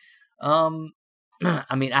 copies. I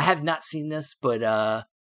have not seen this, but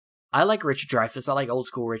I like Richard Dreyfuss. I like old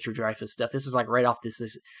school Richard Dreyfuss stuff. This is like right off this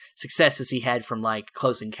successes he had from like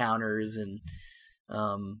Close Encounters. And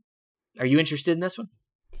are you interested in this one?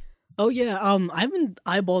 Oh yeah, I've been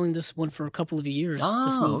eyeballing this one for a couple of years.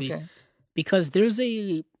 This movie, okay. Because there's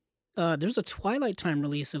a Twilight Time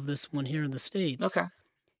release of this one here in the States. Okay,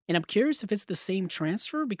 and I'm curious if it's the same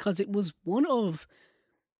transfer, because it was one of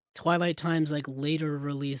Twilight Time's like later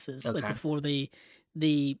releases, like before they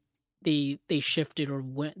shifted or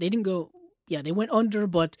went. They didn't go. Yeah, they went under,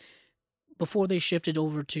 but before they shifted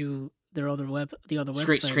over to the other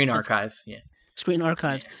website, Screen Archive. Yeah, Screen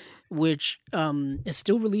Archives. Yeah. Which is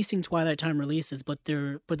still releasing Twilight Time releases, but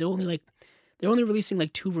they're only releasing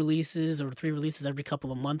like 2 releases or 3 releases every couple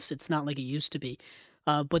of months. It's not like it used to be.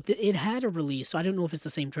 But it had a release, so I don't know if it's the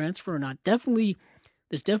same transfer or not.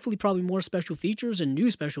 There's definitely probably more special features and new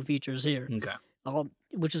special features here. Okay.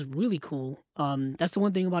 Which is really cool. That's the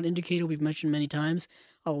one thing about Indicator we've mentioned many times.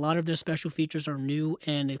 A lot of their special features are new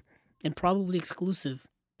and probably exclusive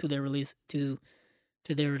to their release to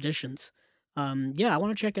their editions. I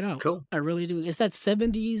want to check it out. Cool. I really do. It's that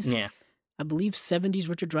 70s. Yeah. I believe 70s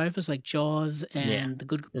Richard Dreyfuss, like Jaws and the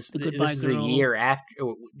Goodbye Girl. This is a year after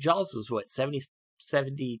Jaws was what, 73?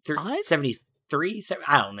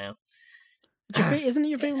 I don't know. Isn't it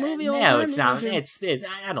your favorite movie? No, it's not.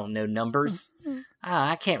 I don't know numbers.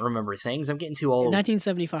 I can't remember things. I'm getting too old.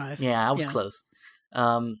 1975. Yeah, I was close.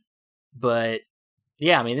 But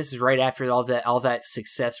yeah, this is right after all that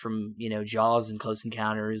success from Jaws and Close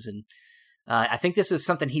Encounters, and I think this is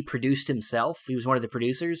something he produced himself. He was one of the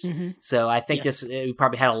producers, so I think he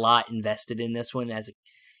probably had a lot invested in this one as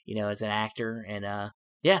an actor, and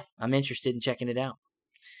I'm interested in checking it out.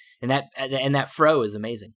 And that fro is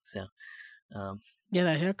amazing. So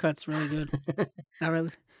that haircut's really good.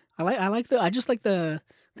 I just like the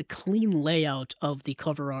clean layout of the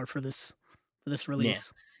cover art for this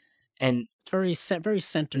release. Yeah. And it's very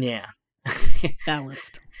centered. Yeah.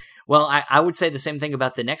 Balanced. Well, I would say the same thing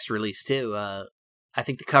about the next release too. I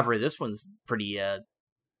think the cover of this one's pretty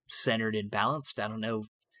centered and balanced. I don't know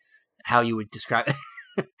how you would describe it.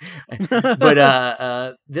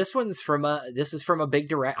 But this is from a big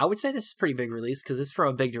director. I would say this is a pretty big release because it's from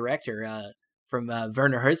a big director, from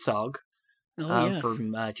Werner Herzog,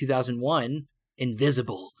 from 2001,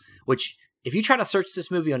 Invisible, which if you try to search this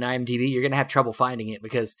movie on IMDb, you're going to have trouble finding it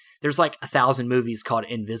because there's like 1,000 movies called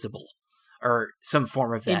Invisible or some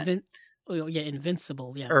form of that.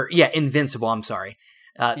 Invincible. Yeah. Or Invincible. I'm sorry.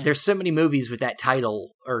 There's so many movies with that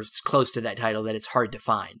title or close to that title that it's hard to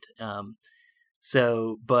find.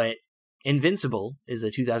 But Invincible is a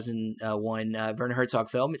 2001 Werner Herzog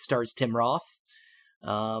film. It stars Tim Roth.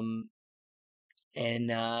 And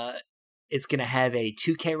it's going to have a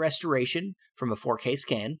 2K restoration from a 4K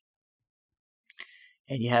scan.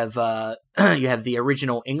 And you have the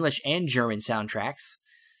original English and German soundtracks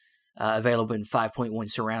available in 5.1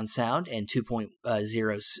 surround sound and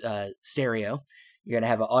 2.0 stereo. You're going to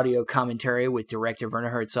have an audio commentary with director Werner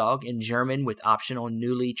Herzog in German with optional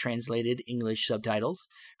newly translated English subtitles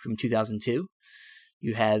from 2002.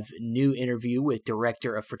 You have new interview with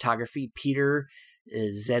director of photography Peter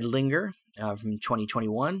Zedlinger from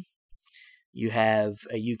 2021. You have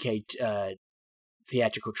a UK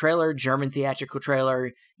theatrical trailer, German theatrical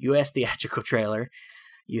trailer, U.S. theatrical trailer.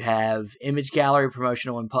 You have image gallery,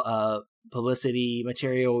 promotional and publicity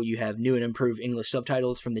material. You have new and improved English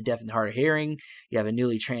subtitles from the deaf and hard of hearing. You have a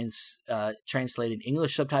newly translated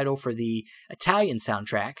English subtitle for the Italian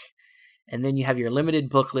soundtrack. And then you have your limited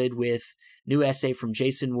booklet with new essay from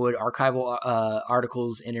Jason Wood, archival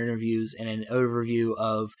articles and interviews, and an overview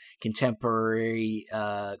of contemporary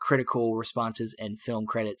critical responses and film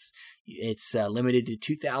credits. It's limited to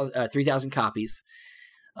 3,000 copies.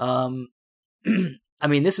 I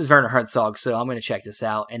mean, this is Werner Herzog, so I'm going to check this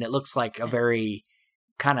out. And it looks like a very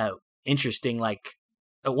kind of interesting, like,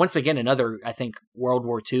 once again, another, I think, World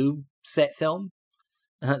War II set film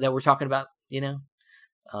that we're talking about, you know?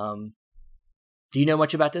 Do you know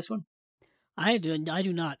much about this one? I do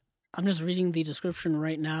not. I'm just reading the description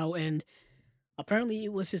right now, and apparently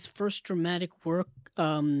it was his first dramatic work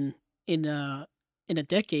in a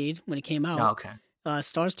decade when it came out. Oh, okay.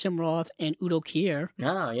 Stars Tim Roth and Udo Kier.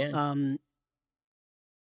 Oh, yeah.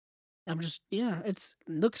 It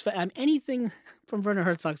looks anything from Werner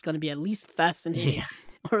Herzog's going to be at least fascinating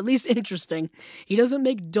or at least interesting. He doesn't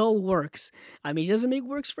make dull works. I mean, he doesn't make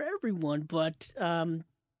works for everyone, but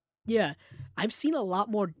I've seen a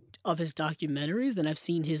lot more of his documentaries than I've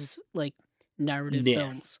seen his like narrative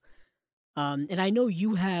films. And I know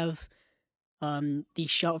you have the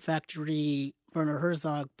Shout Factory Werner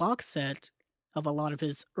Herzog box set of a lot of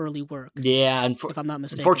his early work. Yeah, if I'm not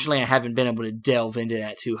mistaken. Unfortunately, I haven't been able to delve into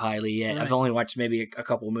that too highly yet. Right. I've only watched maybe a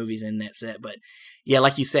couple of movies in that set, but yeah,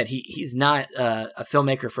 like you said, he's not a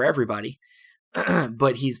filmmaker for everybody,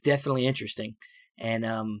 but he's definitely interesting. And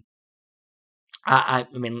I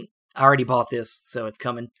mean, I already bought this, so it's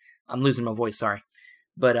coming. I'm losing my voice, sorry,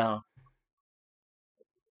 but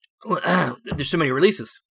there's so many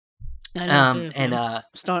releases. I know, and I'm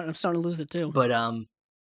starting to lose it too. But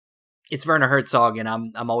it's Werner Herzog, and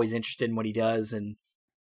I'm always interested in what he does, and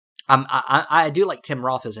I do like Tim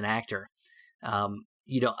Roth as an actor. I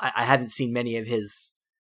haven't seen many of his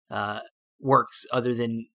works other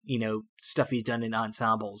than stuff he's done in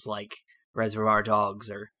ensembles like Reservoir Dogs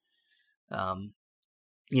or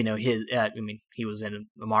he was in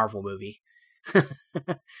a Marvel movie.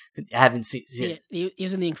 I haven't seen. He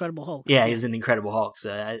was in The Incredible Hulk. Yeah, he was in The Incredible Hulk.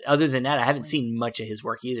 So other than that, I haven't seen much of his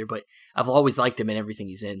work either. But I've always liked him in everything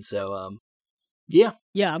he's in. So yeah.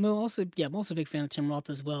 I'm also a big fan of Tim Roth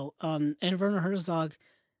as well. And Werner Herzog,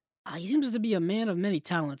 he seems to be a man of many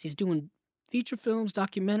talents. He's doing feature films,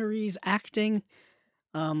 documentaries, acting.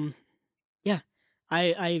 I've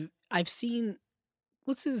seen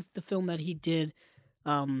the film that he did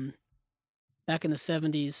back in the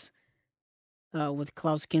 70s. With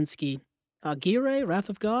Klaus Kinski, Gire, Wrath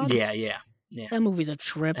of God. Yeah. That movie's a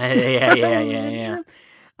trip. Yeah.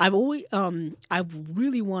 I've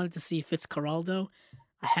really wanted to see Fitzcarraldo.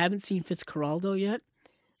 I haven't seen Fitzcarraldo yet,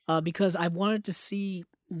 because I wanted to see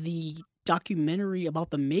the documentary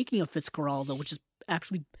about the making of Fitzcarraldo, which is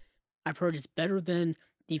actually, I've heard, is better than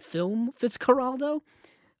the film Fitzcarraldo.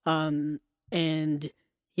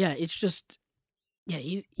 It's just,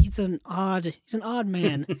 he's an odd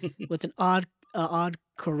man with an odd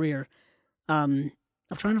career. I'm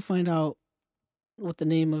trying to find out what the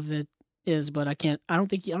name of it is, but I can't. I don't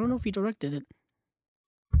know if he directed it.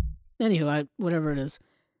 Anywho, whatever it is.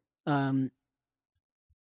 But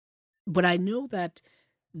I know that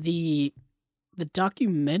the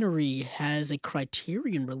documentary has a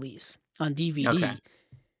Criterion release on DVD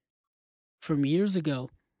from years ago,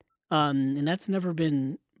 and that's never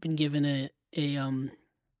been given an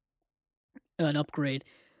upgrade.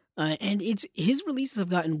 And his releases have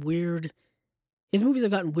gotten weird. His movies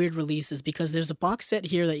have gotten weird releases because there's a box set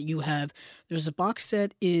here that you have. There's a box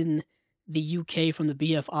set in the UK from the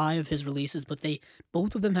BFI of his releases, but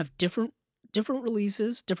both of them have different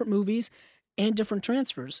releases, different movies, and different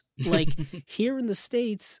transfers. Like here in the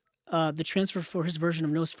States, the transfer for his version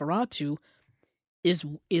of Nosferatu is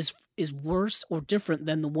worse or different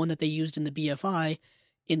than the one that they used in the BFI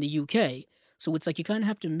in the UK. So it's like you kind of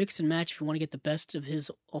have to mix and match if you want to get the best of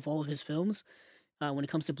all of his films when it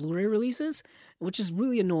comes to Blu-ray releases, which is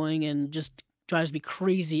really annoying and just drives me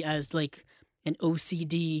crazy as like an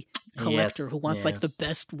OCD collector who wants like the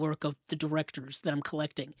best work of the directors that I'm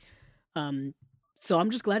collecting. So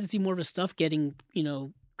I'm just glad to see more of his stuff getting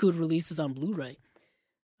good releases on Blu-ray.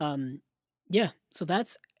 So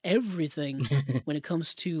that's everything when it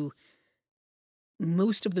comes to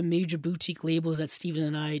most of the major boutique labels that Steven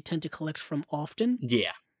and I tend to collect from often.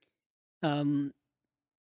 Yeah.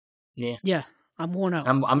 Yeah. I'm worn out.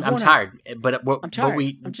 I'm tired, but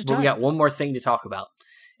we got one more thing to talk about,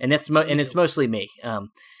 and it's mostly me.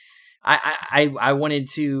 I wanted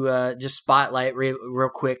to just spotlight real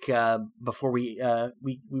quick before we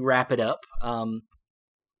wrap it up.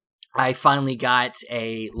 I finally got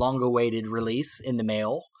a long-awaited release in the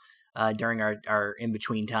mail during our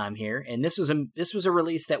in-between time here, and this was a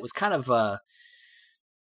release that was kind of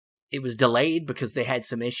it was delayed because they had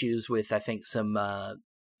some issues with, I think, some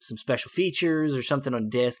special features or something on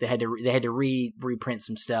disc. They had to reprint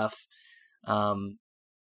some stuff,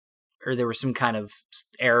 or there was some kind of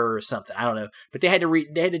error or something. I don't know, but they had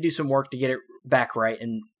to do some work to get it back right.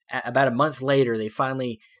 And about a month later, they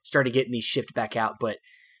finally started getting these shipped back out. But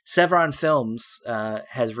Severin Films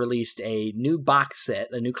has released a new box set,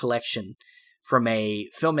 a new collection from a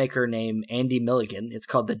filmmaker named Andy Milligan. It's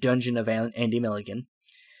called The Dungeon of Andy Milligan.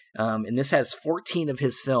 And this has 14 of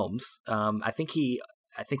his films. I think he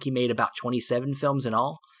made about 27 films in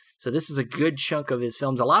all. So this is a good chunk of his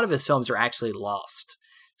films. A lot of his films are actually lost,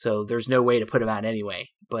 so there's no way to put them out anyway.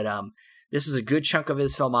 But this is a good chunk of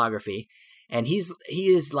his filmography, and he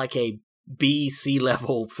is like a B-C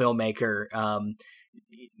level filmmaker,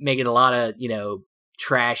 making a lot of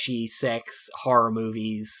trashy sex horror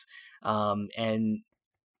movies, and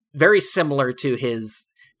very similar to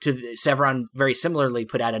Severin. Very similarly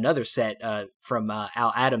put out another set from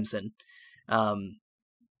Al Adamson,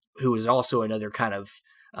 who is also another kind of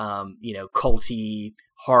culty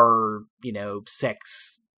horror,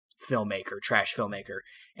 sex filmmaker, trash filmmaker.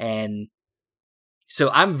 And so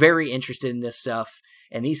I'm very interested in this stuff,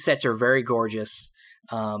 and these sets are very gorgeous.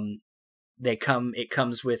 It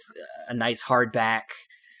comes with a nice hardback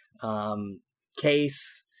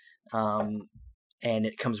case, and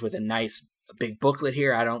it comes with a nice big booklet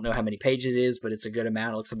here. I don't know how many pages it is, but it's a good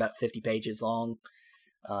amount. It looks about 50 pages long.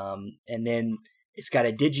 And then it's got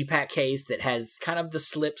a digipack case that has kind of the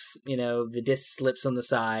slips, the disc slips on the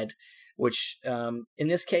side, which in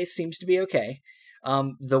this case seems to be okay.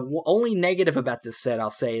 The only negative about this set, I'll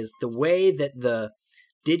say, is the way that the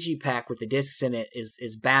digipack with the discs in it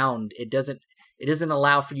is bound. It doesn't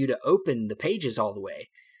allow for you to open the pages all the way.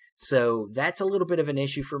 So that's a little bit of an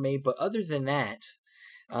issue for me. But other than that,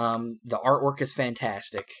 the artwork is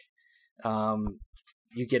fantastic.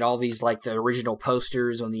 You get all these like the original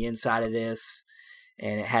posters on the inside of this,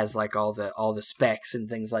 and it has like all the specs and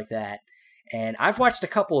things like that. And I've watched a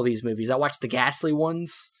couple of these movies. I watched the Ghastly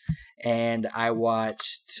ones, and I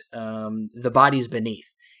watched The Bodies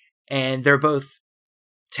Beneath, and they're both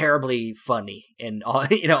terribly funny and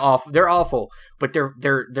awful. They're awful, but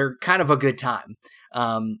they're kind of a good time.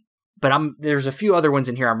 But there's a few other ones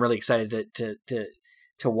in here I'm really excited to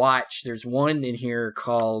watch. There's one in here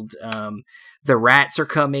called The Rats Are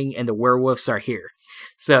Coming and the Werewolves Are Here.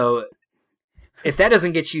 So if that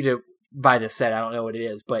doesn't get you to buy this set, I don't know what it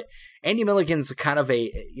is. But Andy Milligan's kind of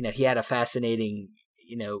he had a fascinating,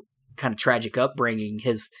 kind of tragic upbringing.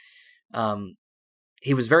 He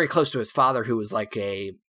was very close to his father, who was like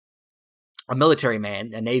a military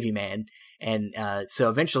man, a Navy man. And so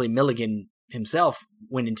eventually Milligan himself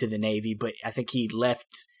went into the Navy, but I think he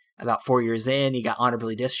left about 4 years in. He got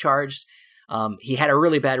honorably discharged. He had a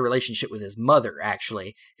really bad relationship with his mother,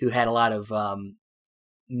 actually, who had a lot of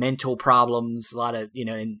mental problems, a lot of,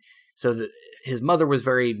 and so his mother was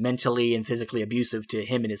very mentally and physically abusive to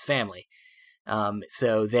him and his family.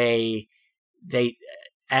 So they,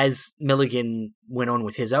 as Milligan went on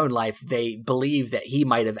with his own life, they believe that he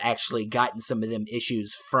might have actually gotten some of them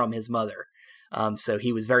issues from his mother. So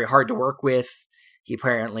he was very hard to work with. He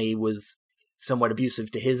apparently was somewhat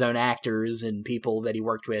abusive to his own actors and people that he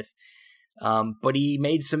worked with. But he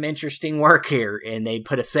made some interesting work here, and they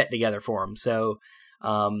put a set together for him. So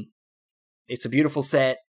it's a beautiful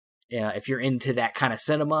set. If you're into that kind of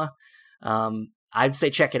cinema, I'd say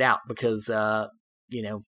check it out because,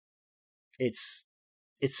 it's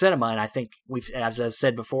cinema. And I think as I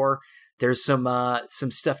said before, there's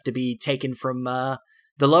some stuff to be taken from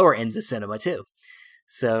the lower ends of cinema too.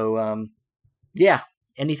 So, yeah.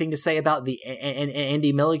 Anything to say about the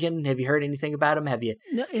Andy Milligan? Have you heard anything about him? Have you?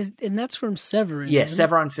 No, and that's from Severin. Yeah,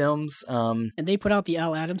 Severin Films. And they put out the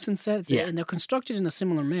Al Adamson sets, and they're constructed in a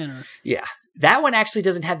similar manner. Yeah, that one actually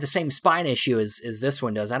doesn't have the same spine issue as this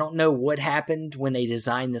one does. I don't know what happened when they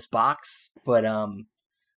designed this box, but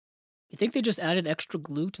you think they just added extra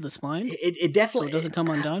glue to the spine? It definitely so it doesn't come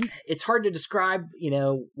undone. It's hard to describe,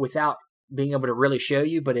 without being able to really show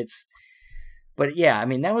you, but it's. But yeah, I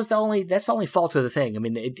mean, that's the only fault of the thing. I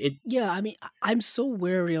mean, it. Yeah, I mean, I'm so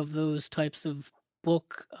wary of those types of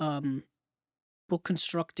book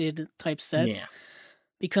constructed type sets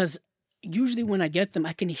because usually when I get them,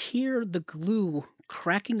 I can hear the glue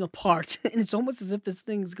cracking apart, and it's almost as if this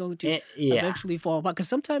thing's going to eventually fall apart. Because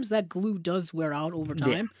sometimes that glue does wear out over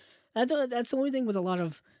time. That's the only thing with a lot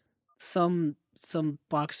of some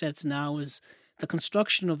box sets now is the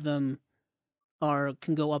construction of them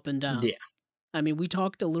can go up and down. Yeah. I mean, we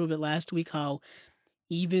talked a little bit last week how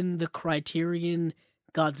even the Criterion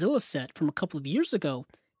Godzilla set from a couple of years ago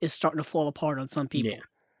is starting to fall apart on some people. Yeah.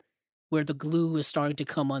 Where the glue is starting to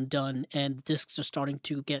come undone and the discs are starting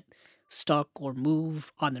to get stuck or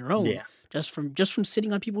move on their own. Yeah. Just from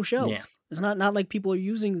sitting on people's shelves. Yeah. It's not like people are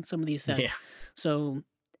using some of these sets. Yeah. So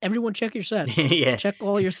everyone check your sets. Yeah. Check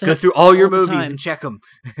all your sets. Go through all your movies time. and check them.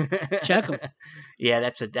 Check them. Yeah,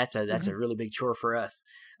 that's a really big chore for us.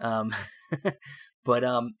 But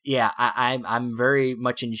yeah, I'm very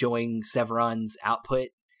much enjoying Severin's output.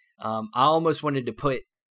 I almost wanted to put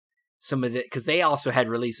some of the, because they also had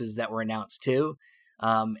releases that were announced too.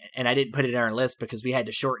 And I didn't put it on our list because we had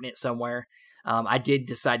to shorten it somewhere. I did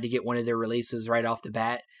decide to get one of their releases right off the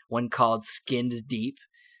bat, one called Skinned Deep.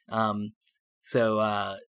 And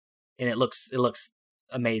it looks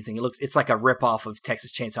amazing. It's like a ripoff of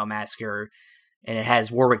Texas Chainsaw Massacre, and it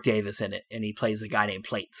has Warwick Davis in it, and he plays a guy named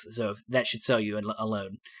Plates. So that should sell you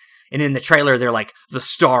alone. And in the trailer, they're like, the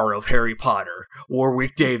star of Harry Potter,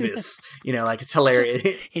 Warwick Davis. Like, it's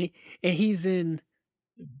hilarious. and he's in...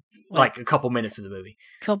 like a couple minutes of the movie.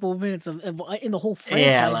 Couple minutes in the whole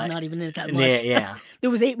franchise, like, not even in it that much. Yeah. There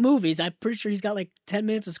was 8 movies. I'm pretty sure he's got like 10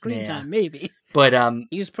 minutes of screen time, maybe. But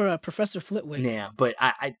he was Professor Flitwick. Yeah, but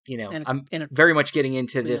I'm very much getting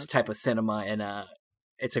into this type of cinema, and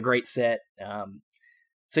it's a great set.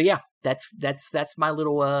 So yeah, that's my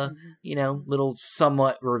little little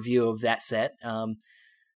somewhat review of that set.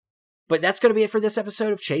 But that's going to be it for this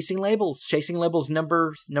episode of Chasing Labels. Chasing Labels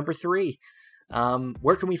number 3.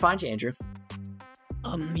 Where can we find you, Andrew?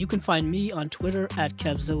 You can find me on Twitter at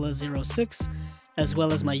Cabzilla06, as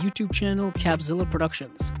well as my YouTube channel, Cabzilla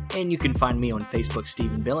Productions. And you can find me on Facebook,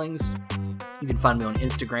 Stephen Billings. You can find me on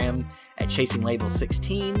Instagram at Chasing Labels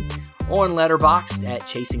 16, or on Letterboxd at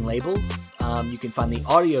Chasing Labels. You can find the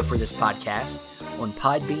audio for this podcast on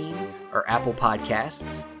Podbean or Apple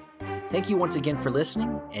Podcasts. Thank you once again for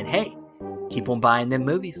listening, and hey, keep on buying them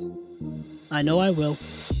movies. I know I will.